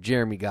 Mr.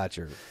 Jeremy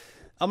Gotcher?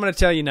 I'm going to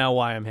tell you now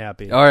why I'm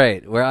happy. All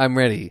right, I'm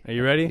ready. Are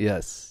you ready?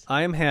 Yes.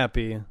 I am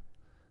happy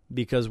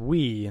because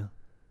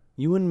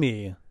you and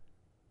me,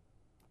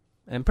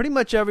 and pretty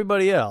much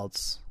everybody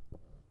else,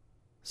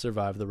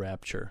 survived the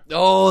rapture.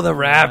 Oh, the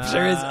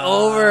rapture is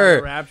over.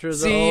 The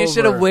rapture's See, you over.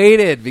 should have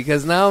waited,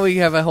 because now we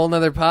have a whole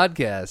nother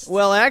podcast.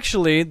 Well,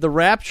 actually, the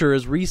rapture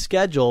is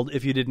rescheduled,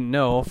 if you didn't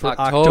know, for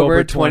October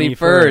October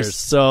 21st.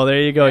 So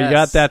there you go. You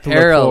got that to look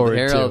forward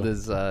Harold to.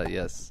 is,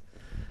 yes.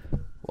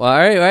 Well, all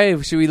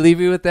right. Should we leave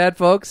you with that,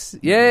 folks?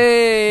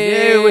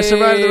 Yay! Yay, we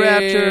survived the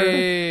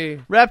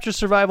rapture. Rapture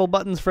survival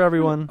buttons for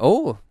everyone.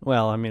 Oh.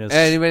 Well, I mean,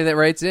 Anybody that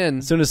writes in.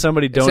 as soon as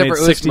somebody Except donates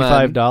for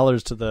Usman.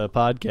 $65 to the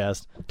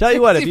podcast. Tell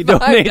you what, if you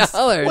donate...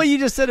 $65. Well, you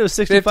just said it was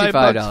 $65.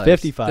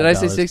 $55. Did I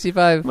say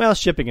 65? Well,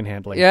 shipping and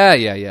handling.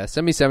 Yeah.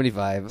 Send me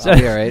 75. I'll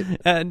be all right.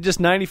 And just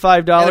 $95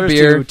 And a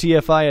beer. to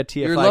TFI at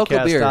Your local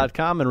beer.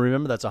 TFIcast.com. And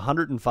remember, that's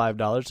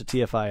 $105 to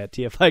TFI at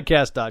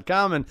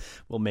TFIcast.com. And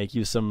we'll make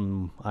you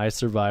some I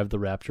Survived the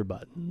Rapture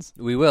buttons.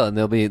 We will, and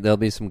there'll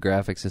be some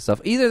graphics and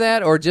stuff. Either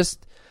that, or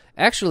just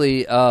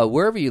actually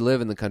wherever you live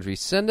in the country,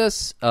 send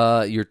us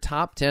your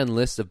top 10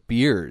 list of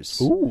beers.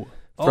 Ooh.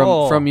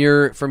 From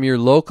your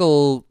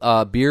local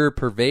beer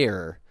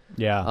purveyor.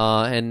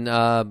 Yeah.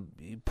 And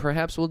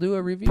perhaps we'll do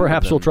a review.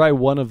 Perhaps of we'll them. try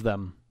one of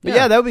them. But Yeah.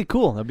 yeah, that would be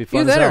cool. That would be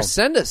fun. Either as that,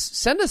 or hell.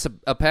 send us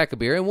a pack of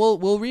beer, and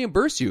we'll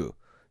reimburse you.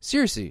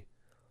 Seriously,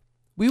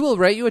 we will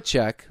write you a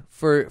check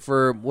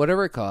for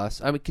whatever it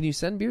costs. I mean, can you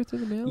send beer through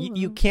the mail?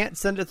 You can't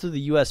send it through the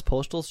U.S.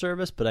 Postal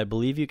Service, but I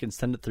believe you can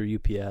send it through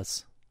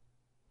UPS.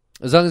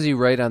 As long as you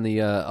write on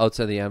the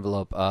outside of the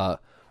envelope,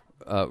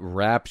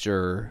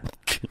 Rapture.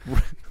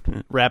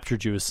 Rapture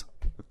juice.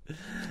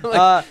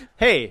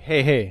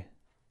 Hey.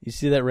 You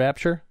see that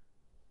rapture?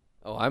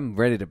 Oh, I'm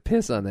ready to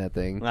piss on that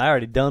thing. I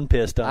already done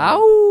pissed on it.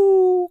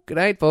 Ow! Good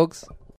night, folks.